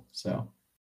terrible. So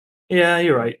yeah,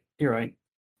 you're right.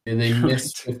 they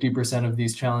miss 50% of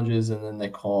these challenges, and then they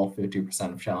call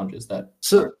 50% of challenges that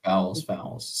are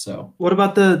fouls. So what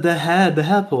about the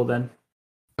hair pull then?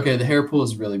 Okay, the hair pull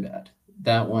is really bad.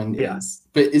 That one is.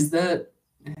 But is that?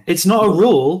 It's not a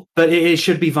rule, but it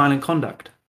should be violent conduct.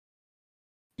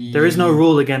 There is no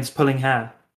rule against pulling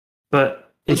hair,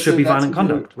 but it should be violent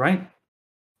conduct, right?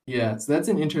 Yeah, so that's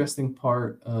an interesting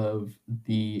part of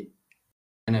the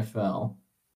NFL,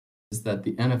 is that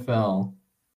the NFL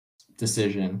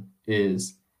decision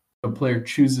is a player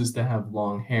chooses to have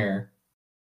long hair,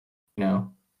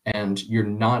 and you're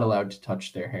not allowed to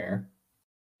touch their hair.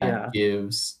 That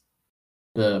gives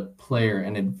the player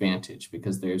an advantage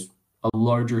because there's a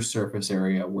larger surface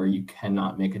area where you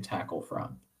cannot make a tackle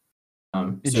from.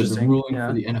 So the ruling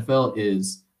for the NFL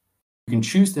is you can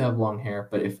choose to have long hair,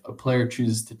 but if a player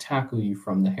chooses to tackle you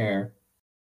from the hair,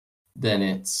 then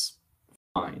it's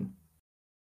fine.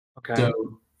 Okay.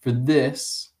 So for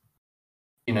this,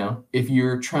 if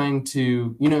you're trying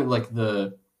to, like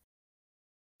the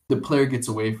player gets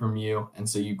away from you, and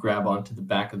so you grab onto the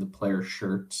back of the player's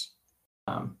shirt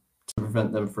to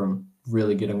prevent them from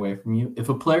really getting away from you. If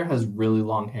a player has really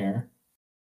long hair,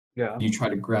 you try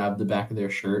to grab the back of their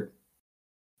shirt,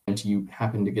 and you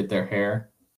happen to get their hair,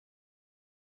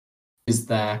 is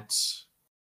that,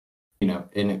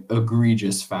 an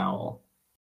egregious foul?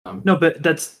 No, but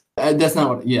that's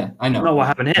not what. Yeah, I know. Not what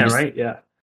happened here, right? Yeah.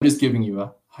 I'm just giving you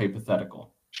a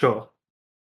hypothetical. Sure.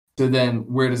 So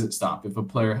then, where does it stop? If a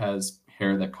player has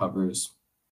hair that covers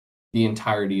the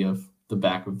entirety of the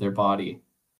back of their body,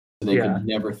 so they could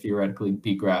never theoretically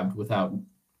be grabbed without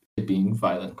it being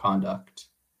violent conduct.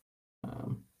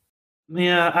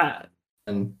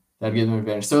 And that'd give them an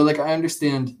advantage. So, I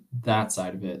understand that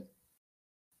side of it,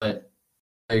 but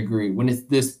I agree when it's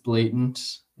this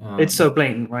blatant. It's so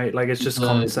blatant, right? Like, it's just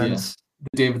common sense.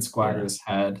 David Squires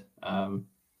had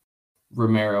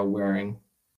Romero wearing.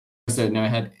 So no, I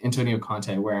had Antonio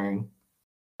Conte wearing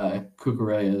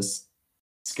Cucurella's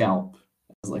scalp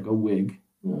as like a wig.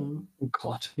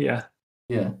 God, yeah.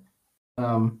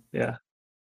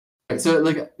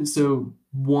 So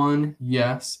one,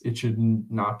 yes, it should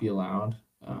not be allowed.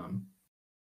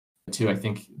 2, I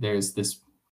think there's this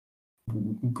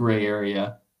gray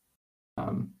area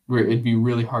where it'd be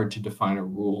really hard to define a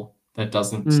rule that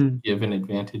doesn't give an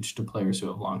advantage to players who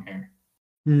have long hair.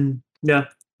 Yeah,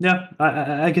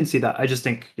 I can see that. I just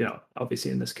think,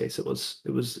 obviously in this case it was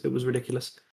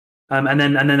ridiculous. And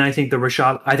then I think that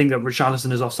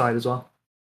Richarlison is offside as well.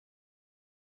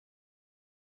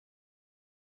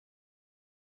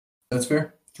 That's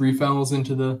fair. Three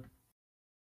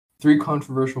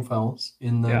controversial fouls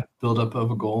in the Yeah. buildup of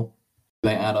a goal.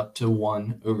 They add up to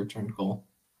one overturned goal.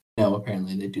 No,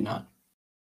 apparently they do not.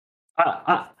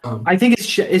 I think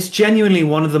it's genuinely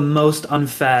one of the most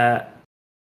unfair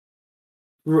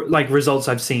results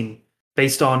I've seen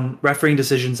based on refereeing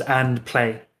decisions and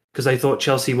play, because I thought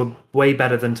Chelsea were way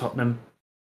better than Tottenham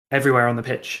everywhere on the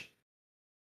pitch,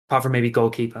 apart from maybe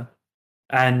goalkeeper,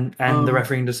 and the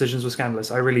refereeing decisions were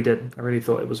scandalous. I really did. I really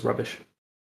thought it was rubbish.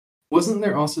 Wasn't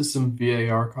there also some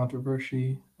VAR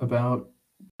controversy about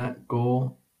that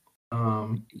goal?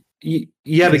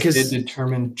 Yeah, because it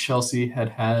determined Chelsea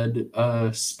had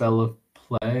a spell of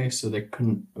play, so they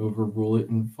couldn't overrule it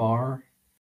in VAR.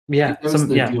 Yeah, that was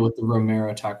the deal with the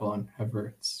Romero tackle on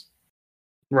Havertz.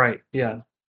 Right. Yeah.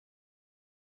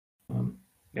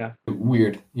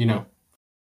 Weird.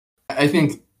 I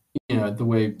think the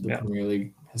way the Premier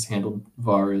League has handled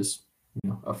VAR is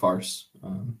a farce.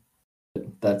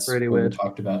 That's really what weird. we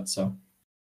talked about. So,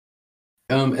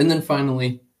 and then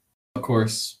finally, of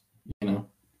course,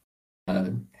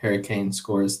 Harry Kane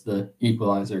scores the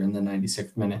equalizer in the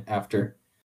 96th minute after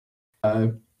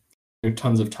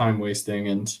tons of time wasting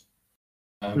and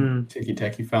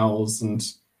ticky-tacky fouls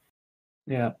and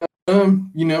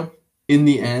in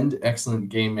the end, excellent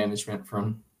game management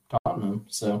from Tottenham.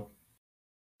 So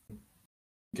I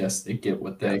guess they get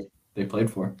what they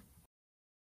played for.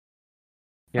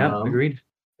 Yeah, agreed.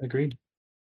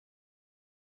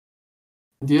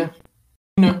 Yeah.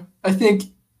 I think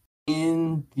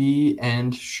in the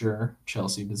end, sure,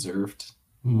 Chelsea deserved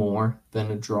more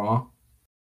than a draw.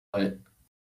 But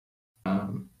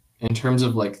in terms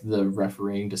of like the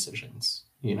refereeing decisions,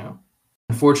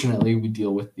 unfortunately we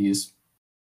deal with these,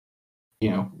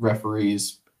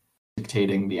 referees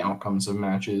dictating the outcomes of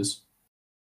matches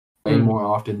way more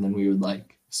often than we would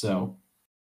like. So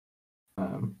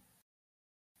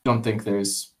don't think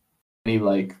there's any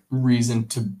like reason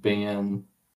to ban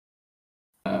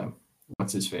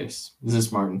what's his face? Is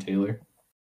this Martin Taylor?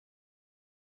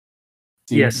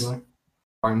 Yes.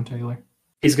 Martin Taylor.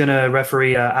 He's going to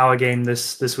referee our game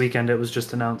this weekend. It was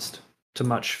just announced. To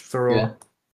much furore.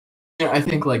 Yeah, I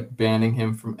think like banning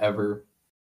him from ever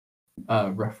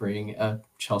refereeing a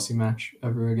Chelsea match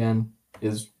ever again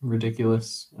is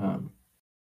ridiculous.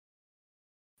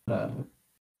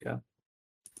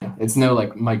 It's no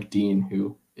like Mike Dean,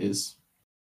 who is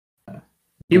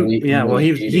he's on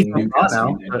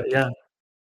now, but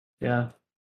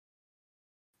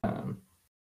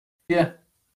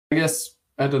I guess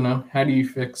I don't know. How do you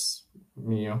fix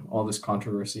all this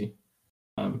controversy?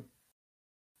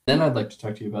 Then I'd like to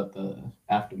talk to you about the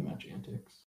after the match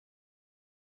antics.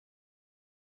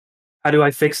 How do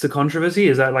I fix the controversy?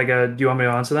 Is that like do you want me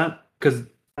to answer that? Because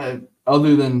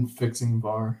other than fixing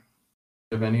VAR,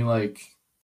 of any like,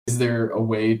 is there a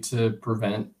way to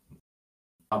prevent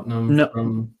Tottenham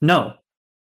from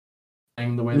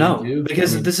playing the way they do?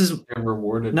 Because this is they're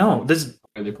rewarded. This the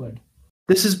way they played.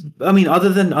 This is, I mean, other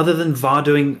than VAR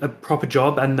doing a proper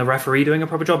job and the referee doing a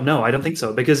proper job, no, I don't think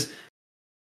so. Because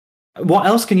what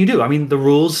else can you do? I mean, the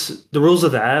rules are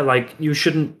there. Like, you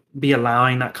shouldn't be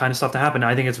allowing that kind of stuff to happen.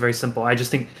 I think it's very simple. I just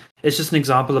think it's just an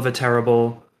example of a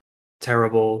terrible,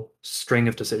 terrible string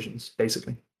of decisions,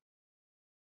 basically.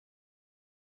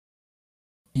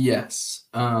 Yes.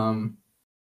 Yeah,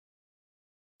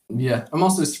 I'm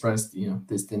also surprised,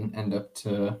 this didn't end up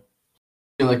to,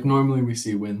 like normally we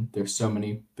see when there's so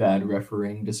many bad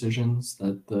refereeing decisions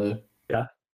that the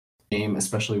game,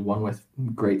 especially one with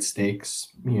great stakes,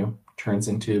 turns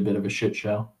into a bit of a shit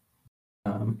show.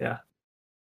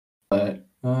 But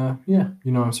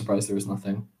I'm surprised there was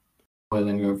nothing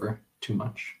boiling over too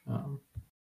much,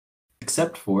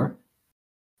 except for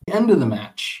the end of the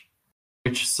match,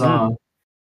 which saw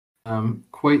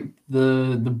quite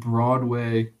the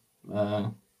Broadway,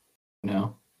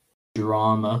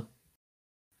 drama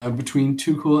between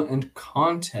Tuchel and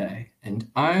Conte,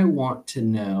 and I want to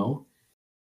know,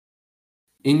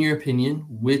 in your opinion,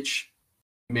 which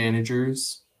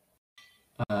managers,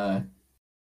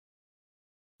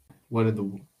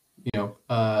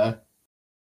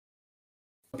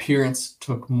 appearance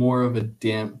took more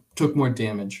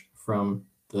damage from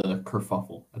the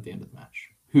kerfuffle at the end of the match?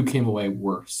 Who came away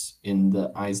worse in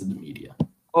the eyes of the media?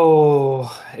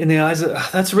 Oh, in the eyes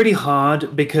of... That's really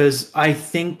hard, because I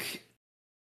think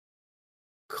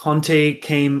Conte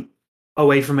came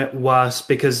away from it worse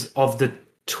because of the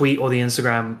tweet or the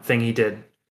Instagram thing he did,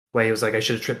 where he was like, I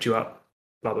should have tripped you up,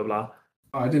 blah, blah, blah.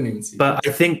 Oh, I didn't even see that. But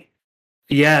I think,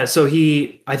 so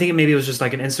I think maybe it was just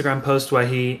like an Instagram post where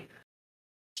he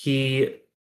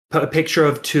put a picture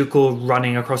of Tuchel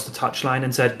running across the touchline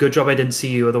and said, good job I didn't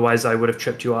see you, otherwise I would have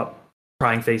tripped you up.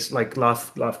 crying face, like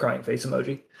laugh crying face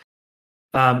emoji.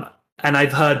 And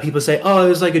I've heard people say, "Oh, it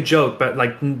was like a joke," but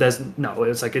like,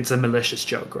 it's a malicious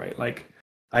joke, right? Like,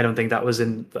 I don't think that was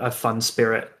in a fun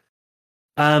spirit.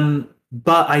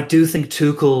 But I do think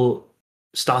Tuchel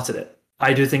started it.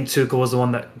 I do think Tuchel was the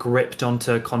one that gripped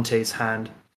onto Conte's hand.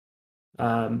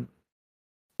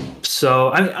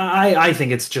 So I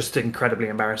think it's just incredibly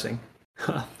embarrassing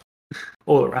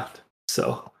all around.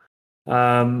 So,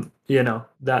 that's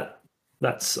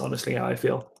honestly how I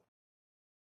feel.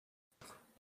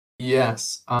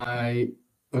 Yes, I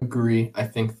agree. I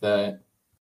think that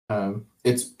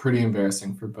it's pretty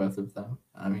embarrassing for both of them.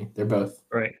 I mean, they're both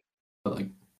Right. like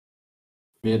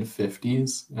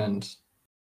mid-50s and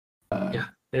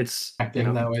It's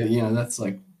acting that way. That's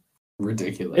like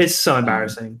ridiculous. It's so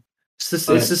embarrassing. It's just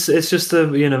the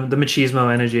the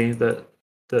machismo energy that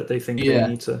they think they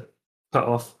need to cut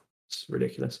off. It's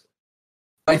ridiculous.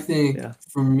 I think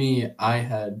for me, I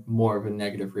had more of a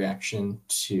negative reaction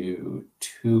to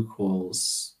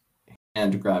Tuchel's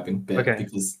hand grabbing bit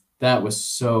because that was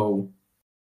so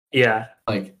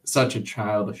like such a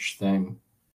childish thing,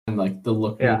 and like the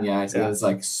look in the eyes is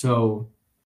like so.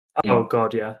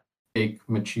 God, yeah. Fake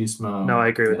machismo. No, I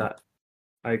agree with that.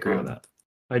 I agree with that.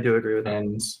 I do agree with that.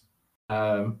 And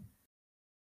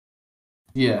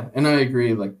and I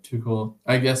agree. Like Tuchel,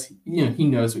 I guess he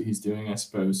knows what he's doing. I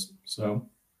suppose so.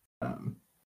 The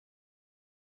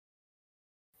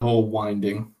whole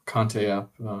winding Conte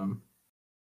up.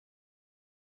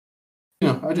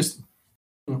 I just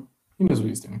he knows what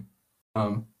he's doing.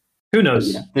 Who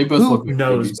knows? Yeah, they both look like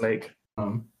knows, babies. Blake?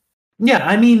 Yeah,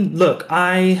 I mean, look,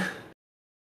 I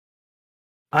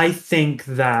think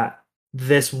that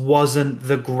this wasn't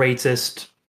the greatest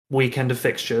weekend of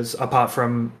fixtures apart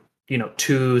from,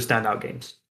 2 standout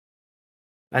games.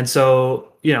 And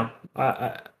so,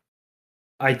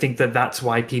 I think that that's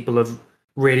why people have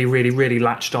really, really, really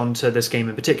latched on to this game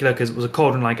in particular, because it was a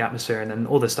Cauldron-like atmosphere, and then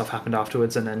all this stuff happened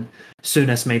afterwards, and then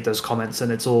Souness made those comments,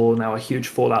 and it's all now a huge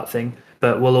fallout thing,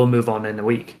 but we'll all move on in a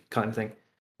week kind of thing.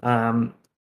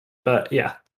 But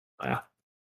yeah.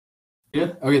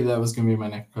 Yeah, okay, that was going to be my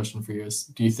next question for you is,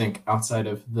 do you think outside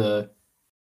of the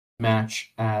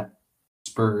match at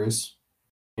Spurs,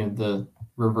 the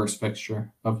reverse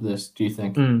fixture of this, do you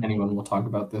think anyone will talk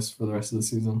about this for the rest of the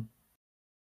season?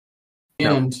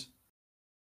 No.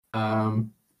 And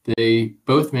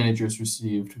both managers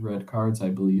received red cards, I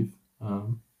believe.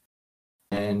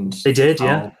 And they did,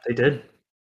 they did.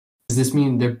 Does this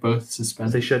mean they're both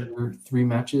suspended they should. for 3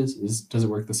 matches? Does it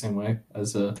work the same way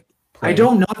as a player? I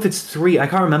don't know if it's 3. I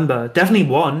can't remember. Definitely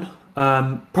 1.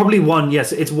 Probably 1.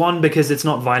 Yes, it's 1 because it's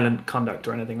not violent conduct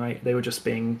or anything, right? They were just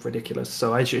being ridiculous.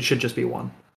 So it should just be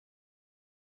 1.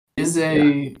 Is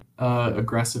a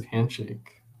aggressive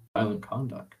handshake violent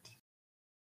conduct?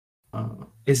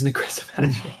 Is an aggressive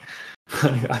handshake?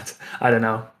 I don't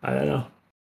know. I don't know.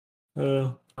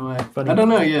 I don't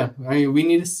know. Yeah, I mean, we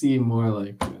need to see more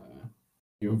like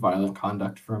violent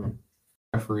conduct from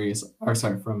referees,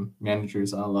 from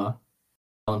managers, a la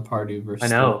Alan Pardew versus. I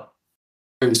know.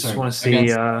 I just want to see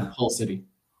Hull City.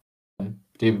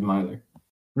 David Meyler.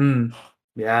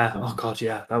 Yeah. Oh God.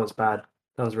 Yeah. That was bad.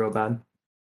 That was real bad.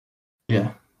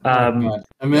 Yeah.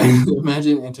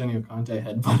 Imagine Antonio Conte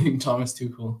headbutting Thomas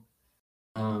Tuchel.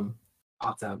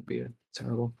 That would be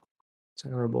terrible.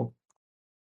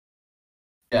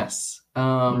 Yes.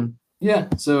 Yeah.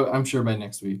 So I'm sure by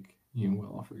next week we'll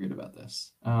all forget about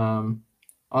this.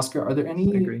 Oscar, are there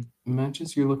any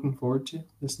matches you're looking forward to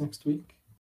this next week?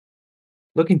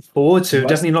 Looking forward to?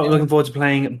 Definitely not looking forward to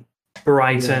playing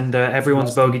Brighton. They're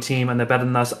everyone's bogey team, and they're better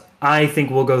than us. I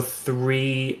think we'll go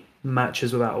 3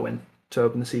 matches without a win to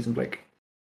open the season, Blake.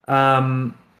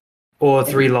 Or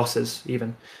 3 losses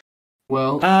even.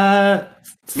 Well,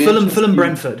 Fulham,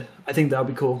 Brentford. I think that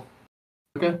would be cool.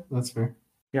 Okay, that's fair.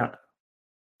 Yeah.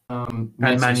 And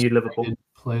Man U, Liverpool.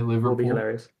 Play Liverpool. Will be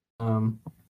hilarious.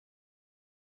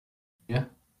 Yeah.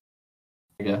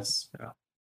 I guess. Yeah.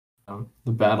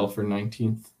 The battle for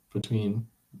 19th between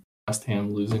West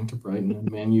Ham losing to Brighton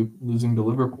and Man U losing to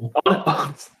Liverpool.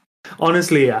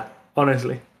 Honestly, yeah.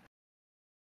 Honestly.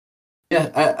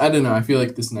 Yeah, I don't know. I feel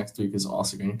like this next week is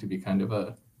also going to be kind of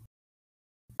a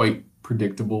quite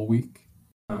predictable week.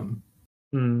 I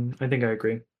think I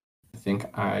agree. I think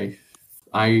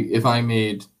if I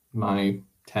made my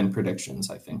 10 predictions,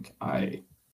 I think I'd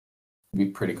be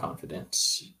pretty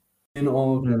confident in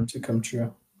all of them to come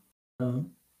true.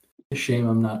 A shame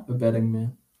I'm not a betting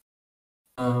man.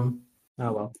 Oh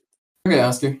well. Okay,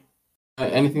 Oscar.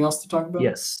 Anything else to talk about?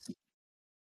 Yes.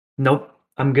 Nope.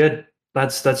 I'm good.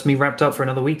 That's me wrapped up for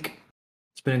another week.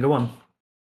 It's been a good one.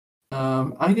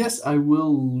 I guess I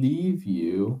will leave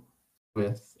you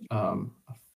with a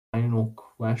final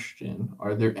question.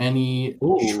 Are there any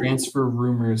Ooh. transfer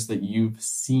rumors that you've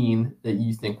seen that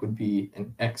you think would be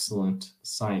an excellent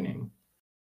signing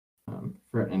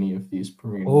for any of these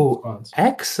Premier League Oh, squads?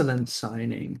 excellent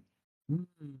signing.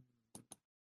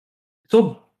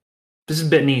 So this is a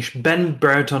bit niche. Ben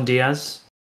Brereton Diaz,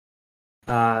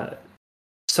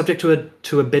 subject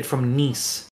to a bid from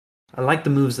Nice. I like the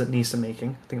moves that Nice are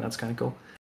making. I think that's kind of cool.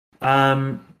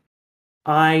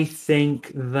 I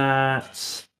think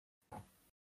that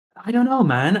I don't know,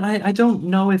 man. I don't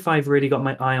know if I've really got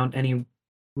my eye on any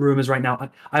rumors right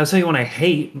now. I'll tell you one I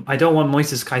hate. I don't want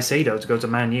Moises Caicedo to go to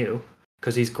Man U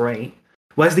because he's great.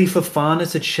 Wesley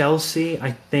Fofana to Chelsea.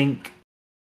 I think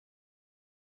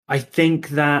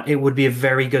that it would be a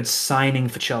very good signing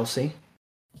for Chelsea.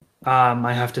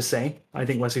 I have to say, I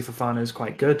think Wesley Fofana is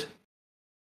quite good.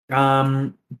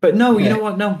 But no, you know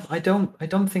what? No, I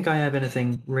don't think I have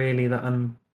anything really that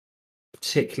I'm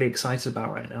particularly excited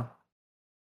about right now.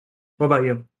 What about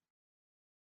you?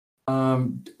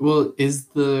 Well, is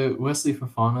the Wesley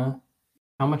Fofana?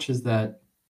 How much is that?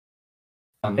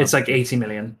 It's like 80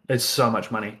 million. It's so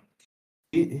much money.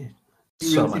 Do you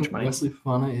So really much think money. Wesley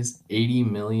Fofana is 80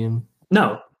 million?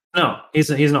 No, he's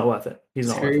not worth it. He's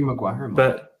not Harry worth it. Maguire.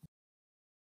 But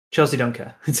Chelsea don't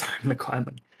care. It's Harry Maguire.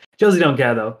 Chelsea don't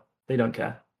care though. They don't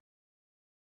care.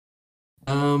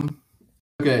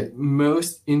 Okay,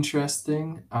 most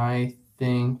interesting, I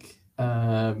think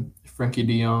Frankie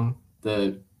de Jong,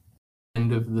 the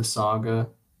end of the saga.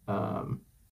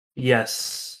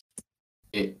 Yes.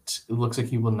 It looks like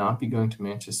he will not be going to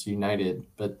Manchester United,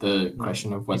 but the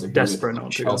question of whether he desperate would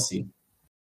not to to go. Chelsea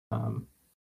will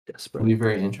Desperate. be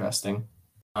very interesting.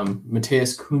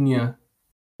 Mateus Cunha,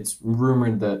 it's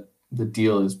rumored that the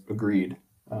deal is agreed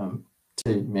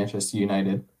to Manchester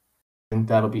United. I think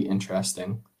that'll be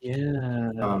interesting.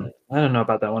 Yeah. I don't know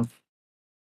about that one.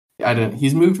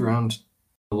 He's moved around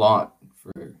a lot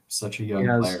for such a young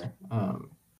player.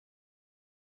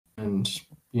 And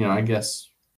I guess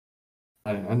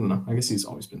I don't know. I guess he's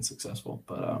always been successful,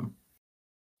 but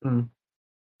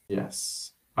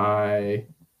yes, I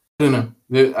don't know.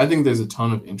 I think there's a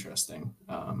ton of interesting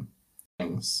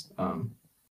things on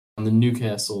the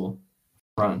Newcastle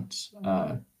front.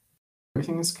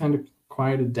 Everything is kind of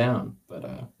quieted down,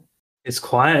 but it's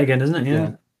quiet again, isn't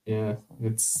it? Yeah.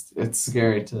 It's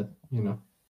scary to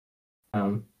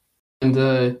and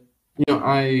I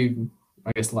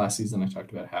guess last season I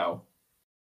talked about how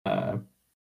I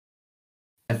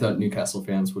thought Newcastle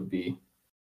fans would be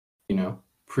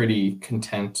pretty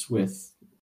content with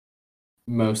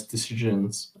most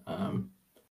decisions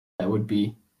that would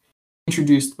be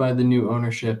introduced by the new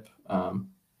ownership,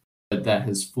 but that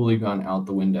has fully gone out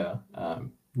the window.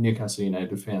 Newcastle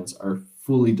United fans are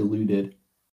fully deluded,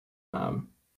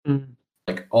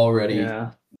 like already,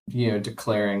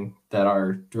 declaring that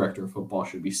our director of football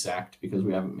should be sacked because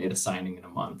we haven't made a signing in a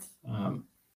month.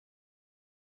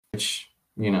 Which,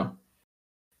 I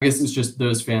guess it's just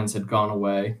those fans had gone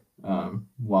away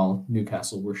while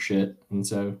Newcastle were shit, and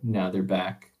so now they're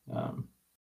back.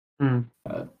 And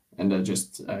I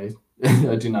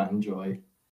do not enjoy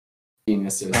being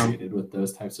associated with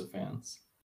those types of fans.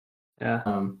 Yeah.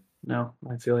 No,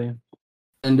 I feel you.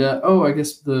 And I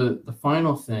guess the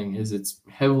final thing is it's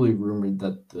heavily rumored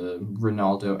that the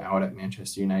Ronaldo out at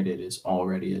Manchester United is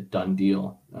already a done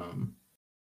deal.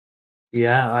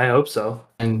 Yeah, I hope so.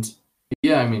 And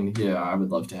I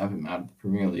would love to have him out of the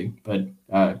Premier League, but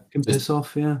can piss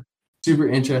off, super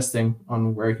interesting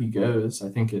on where he goes. I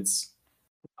think it's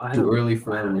too early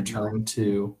for a return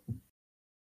to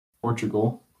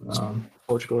Portugal.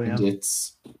 Portugal, yeah. And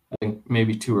it's, I think,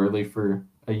 maybe too early for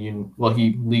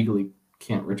he legally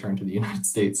can't return to the United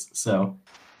States, so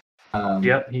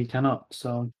he cannot.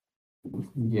 So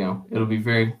it'll be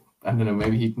very, I don't know,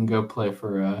 maybe he can go play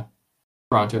for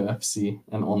Toronto FC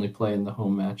and only play in the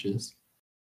home matches.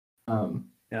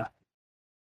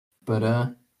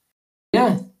 But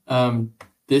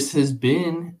this has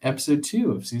been episode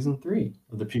 2 of season 3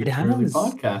 of the Peak Early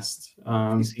podcast.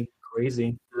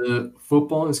 Crazy. The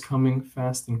football is coming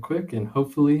fast and quick, and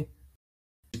hopefully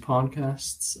these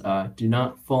podcasts do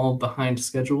not fall behind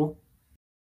schedule.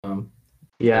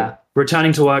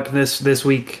 Returning to work this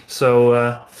week,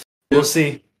 so we'll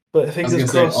see. But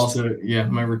fingers crossed. Also,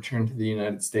 my return to the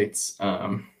United States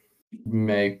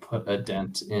may put a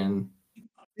dent in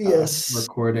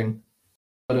recording,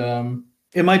 but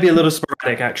it might be a little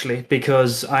sporadic actually,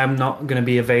 because I'm not going to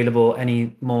be available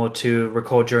anymore to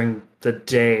record during the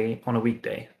day on a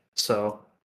weekday. So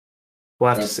we'll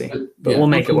have to see. But we'll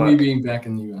make it work. Me being back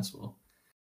in the US will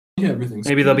Yeah, everything's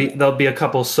Maybe there'll be a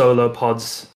couple solo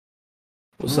pods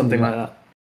or something yeah. like that.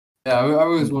 Yeah, I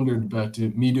always wondered about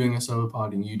me doing a solo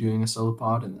pod and you doing a solo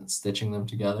pod and then stitching them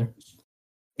together.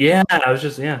 Yeah,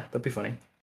 that'd be funny.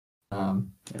 Yeah.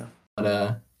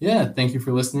 But yeah, thank you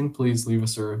for listening. Please leave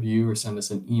us a review or send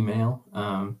us an email,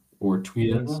 or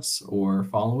tweet at us or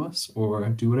follow us or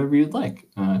do whatever you'd like.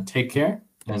 Take care,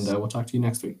 and we'll talk to you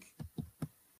next week.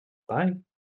 Bye.